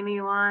skinny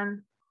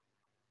line,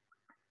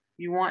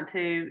 you want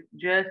to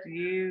just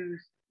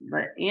use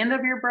the end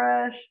of your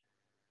brush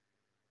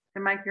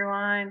to make your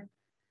line.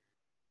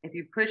 If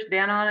you push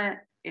down on it,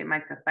 it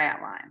makes a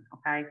fat line,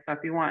 okay? So if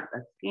you want a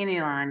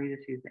skinny line, you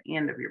just use the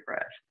end of your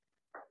brush.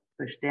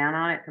 Push down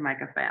on it to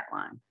make a fat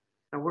line.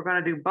 So we're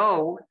gonna do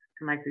both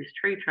to make these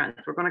tree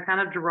trunks. We're gonna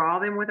kind of draw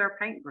them with our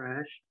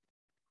paintbrush.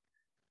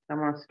 So I'm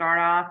gonna start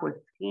off with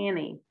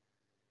skinny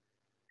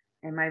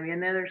and maybe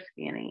another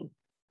skinny,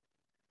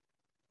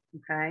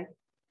 okay?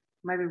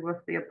 Maybe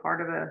we'll see a part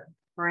of a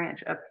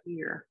branch up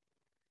here.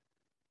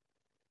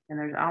 And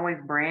there's always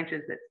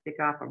branches that stick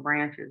off of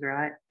branches,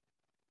 right?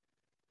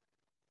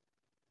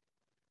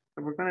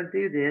 So we're going to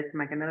do this,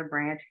 make another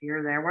branch here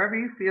or there, wherever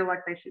you feel like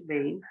they should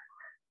be.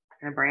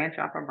 And a branch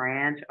off a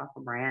branch off a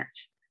branch.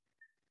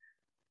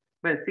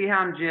 But see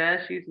how I'm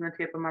just using the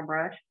tip of my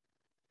brush?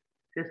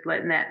 Just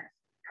letting that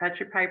touch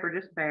your paper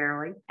just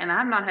barely. And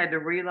I've not had to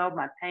reload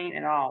my paint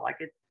at all. Like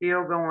it's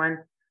still going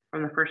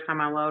from the first time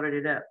I loaded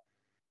it up.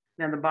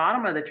 Now the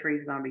bottom of the tree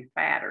is going to be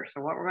fatter.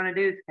 So what we're going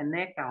to do is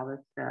connect all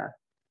this stuff,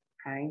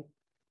 okay?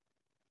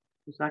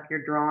 Just like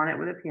you're drawing it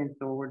with a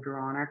pencil, we're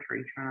drawing our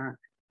tree trunk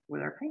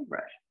with our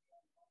paintbrush.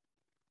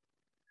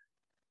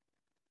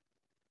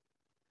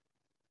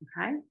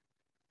 Okay,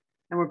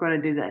 and we're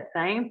going to do that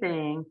same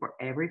thing for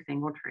every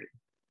single tree.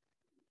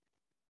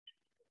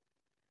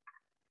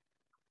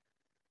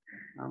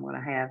 I'm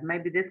gonna have,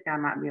 maybe this guy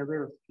might be a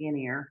little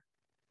skinnier.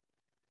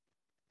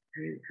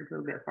 He's a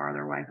little bit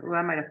farther away. Oh,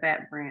 I made a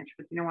fat branch,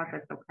 but you know what?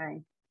 That's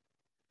okay.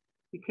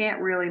 You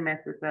can't really mess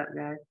this up,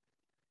 guys.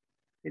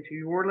 It's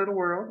your little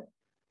world,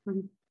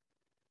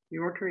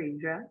 your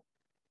trees, right?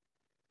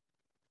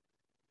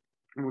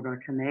 And we're gonna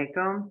connect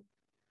them.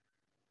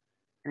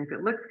 And if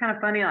it looks kind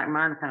of funny, like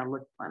mine kind of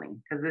looks funny,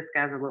 because this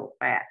guy's a little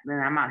fat, then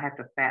I might have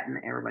to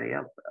fatten everybody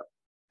else up.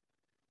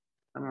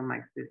 So I'm gonna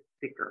make this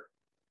thicker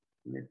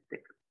and this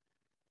thicker.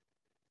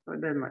 So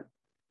it doesn't look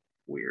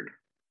weird.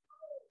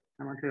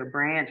 I'm gonna do a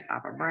branch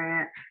off a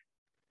branch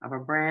off a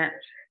branch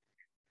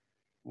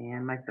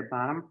and make the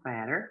bottom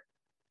fatter.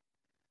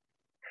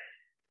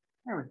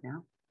 There we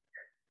go.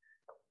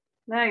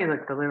 Now you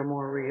look a little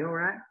more real,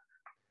 right?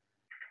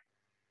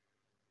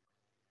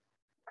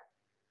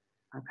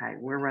 Okay,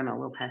 we're running a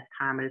little past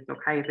time, but it's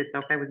okay if it's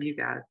okay with you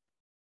guys.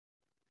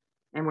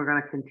 And we're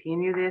going to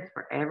continue this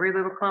for every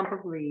little clump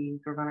of leaves.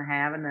 We're going to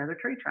have another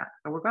tree trunk.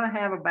 So we're going to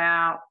have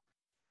about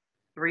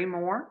 3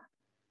 more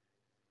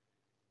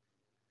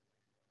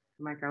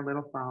to make our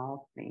little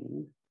fall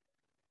scene.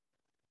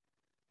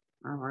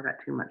 Oh, I got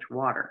too much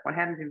water. What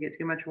happens if you get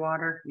too much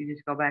water? You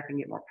just go back and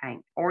get more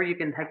paint. Or you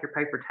can take your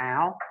paper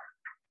towel.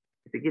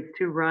 If it gets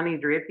too runny,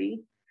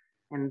 drippy,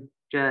 and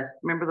just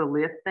remember the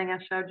lift thing I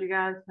showed you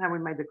guys, how we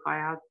made the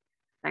clouds?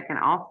 That can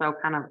also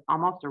kind of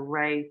almost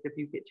erase if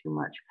you get too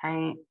much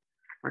paint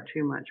or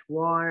too much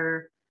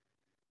water.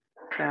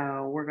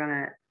 So we're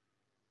gonna,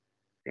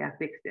 see, I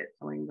fixed it,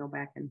 so we can go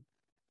back and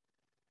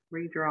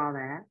redraw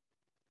that.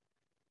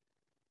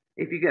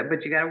 If you get,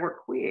 but you got to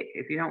work quick.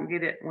 If you don't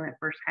get it when it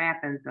first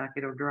happens, like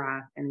it'll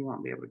dry and you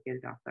won't be able to get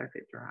it off there if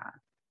it dries.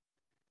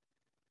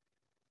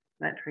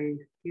 That tree,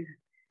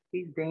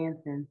 he's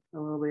dancing a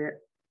little bit,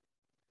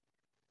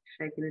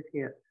 shaking his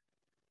hips.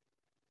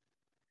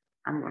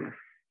 I'm gonna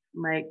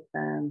make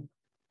some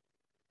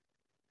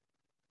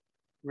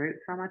roots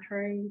on my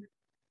trees.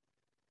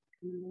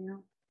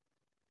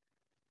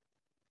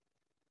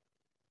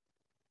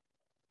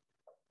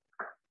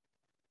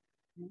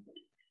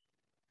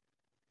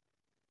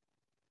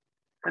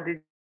 So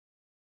did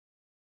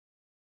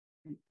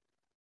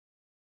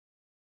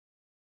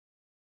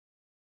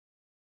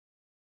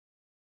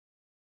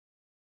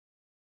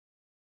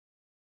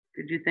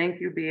you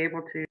think you'd be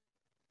able to?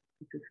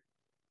 This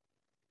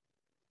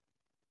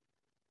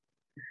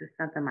is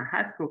something my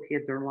high school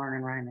kids are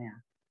learning right now.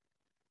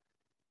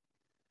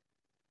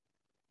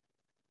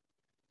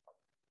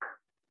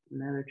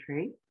 Another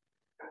tree.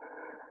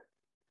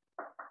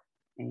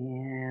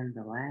 And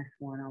the last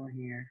one over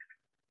here.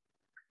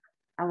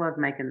 I love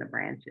making the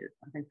branches.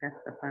 I think that's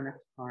the funnest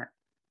part.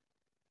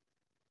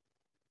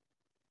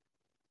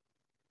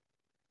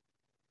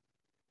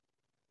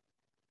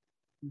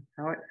 I'm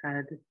so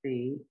excited to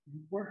see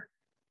it work.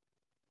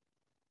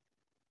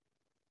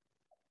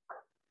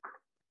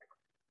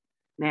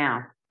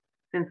 Now,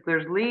 since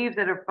there's leaves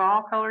that are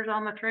fall colors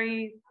on the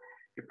trees,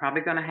 you're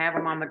probably going to have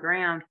them on the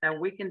ground, so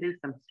we can do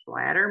some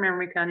splatter. Remember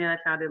me telling you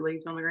that's how I did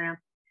leaves on the ground?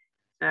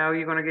 So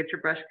you're going to get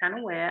your brush kind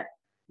of wet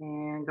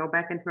and go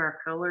back into our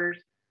colors.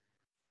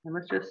 And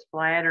let's just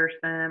splatter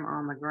some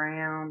on the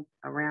ground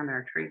around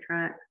our tree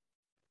trunk.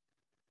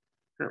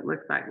 So it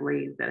looks like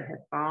leaves that have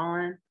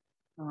fallen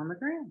on the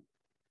ground.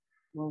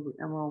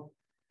 We'll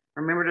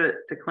remember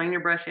to clean your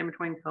brush in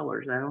between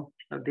colors though.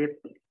 So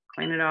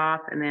clean it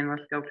off, and then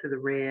let's go to the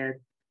red.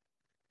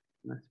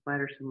 Let's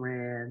splatter some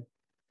red.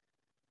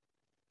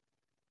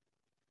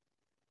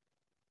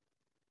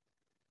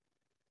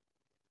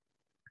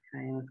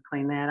 Okay, let's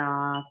clean that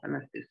off, and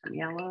let's do some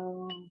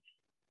yellow.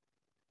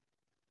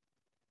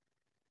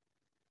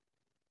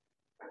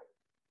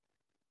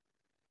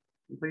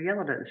 The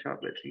yellow doesn't show up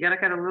good. So you gotta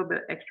get a little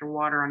bit extra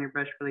water on your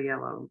brush for the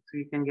yellow, so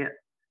you can get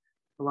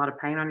a lot of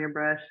paint on your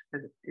brush,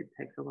 because it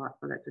takes a lot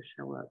for that to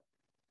show up.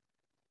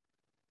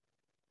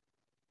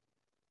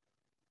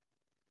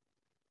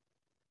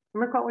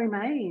 And look what we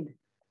made.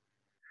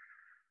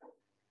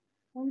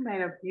 We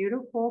made a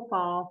beautiful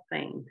fall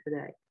thing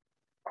today.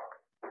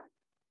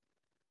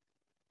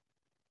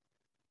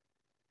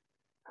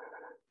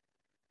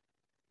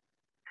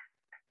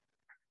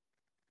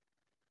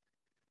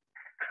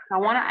 I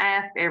want to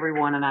ask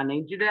everyone, and I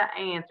need you to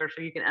answer,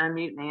 so you can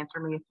unmute and answer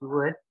me if you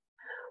would.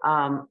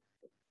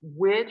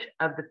 Which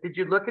of the, did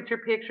you look at your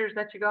pictures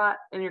that you got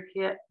in your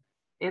kit?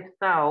 If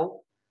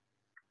so,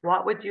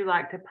 what would you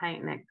like to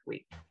paint next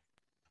week?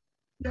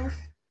 Yes.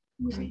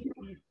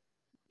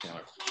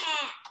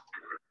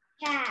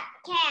 Cat.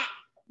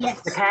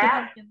 Yes. The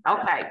cat?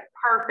 Okay,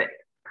 perfect.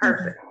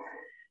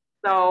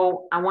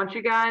 So I want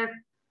you guys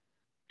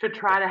to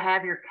try to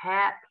have your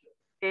cat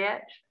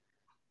sketch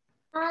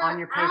on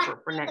your paper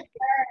for next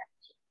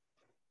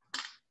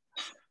week.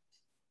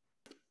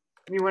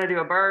 You want to do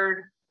a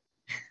bird?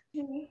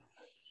 Is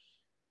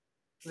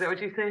that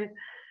what you said?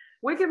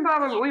 We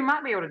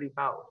might be able to do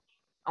both.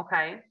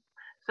 Okay.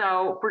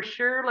 So for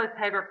sure, let's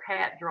have our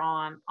cat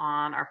drawn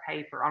on our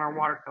paper, on our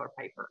watercolor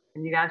paper.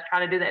 Can you guys try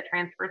to do that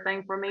transfer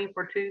thing for me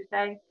for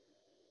Tuesday?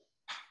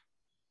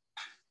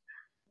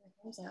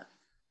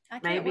 I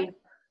can't Maybe. wait.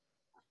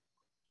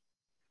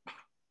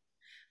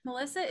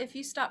 Melissa, if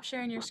you stop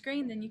sharing your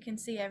screen, then you can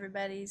see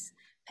everybody's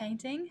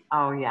painting.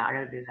 Oh yeah, I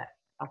gotta do that.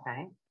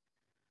 Okay.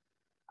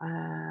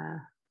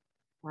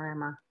 Where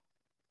am I?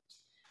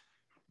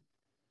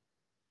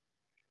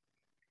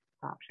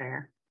 Stop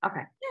share.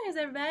 Okay. There's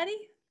everybody.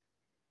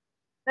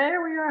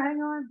 There we are.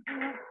 Hang on.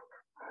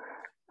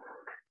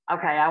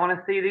 Okay, I want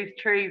to see these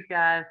trees,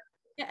 guys.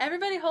 Yeah,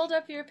 everybody hold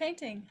up your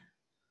painting.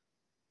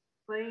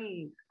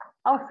 Please.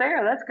 Oh,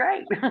 Sarah, that's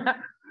great.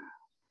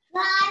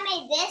 Well, I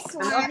made this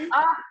one.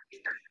 Oh,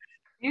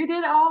 you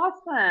did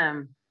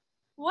awesome.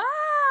 Wow.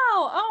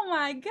 Oh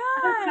my I'm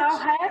gosh. so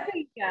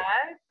happy,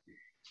 guys.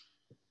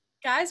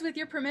 Guys, with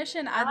your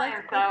permission, I'd I like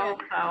am to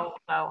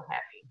so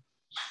happy.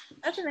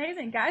 That's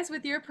amazing. Guys,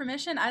 with your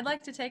permission, I'd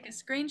like to take a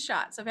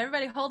screenshot. So if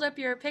everybody hold up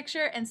your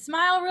picture and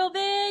smile real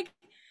big.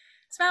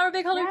 Smile real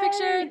big, hold your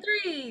picture.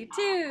 3,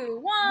 2,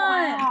 1.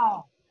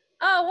 Wow.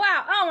 Oh,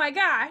 wow. Oh my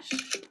gosh.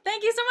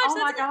 Thank you so much.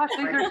 Oh my gosh,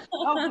 these are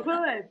so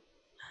good.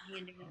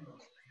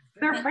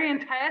 They're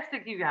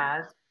fantastic, you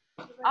guys.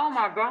 Oh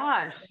my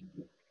gosh.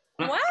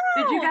 Wow.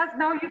 Did you guys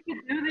know you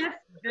could do this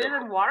good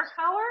in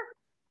watercolor?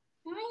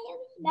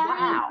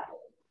 Wow.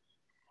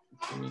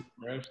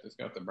 Brush that's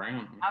got the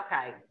brown.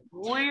 Okay,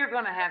 we're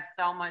going to have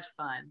so much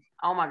fun.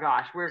 Oh my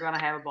gosh, we're going to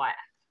have a blast.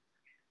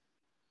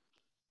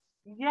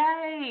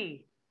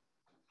 Yay.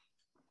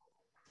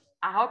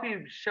 I hope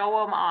you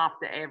show them off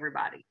to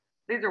everybody.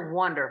 These are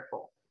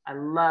wonderful. I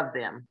love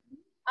them.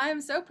 I am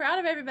so proud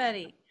of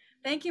everybody.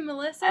 Thank you,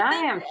 Melissa. I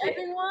Thank am you, too.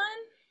 everyone.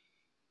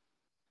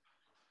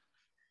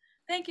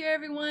 Thank you,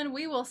 everyone.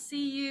 We will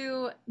see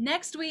you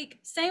next week,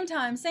 same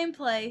time, same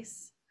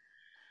place.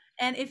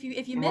 And if you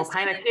And we'll missed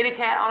paint a it, kitty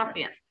cat on a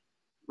fence.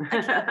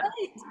 I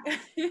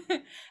can't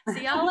wait.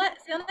 See y'all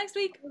next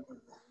week.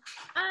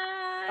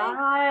 Bye.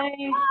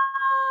 Bye.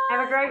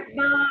 Have a great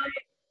night.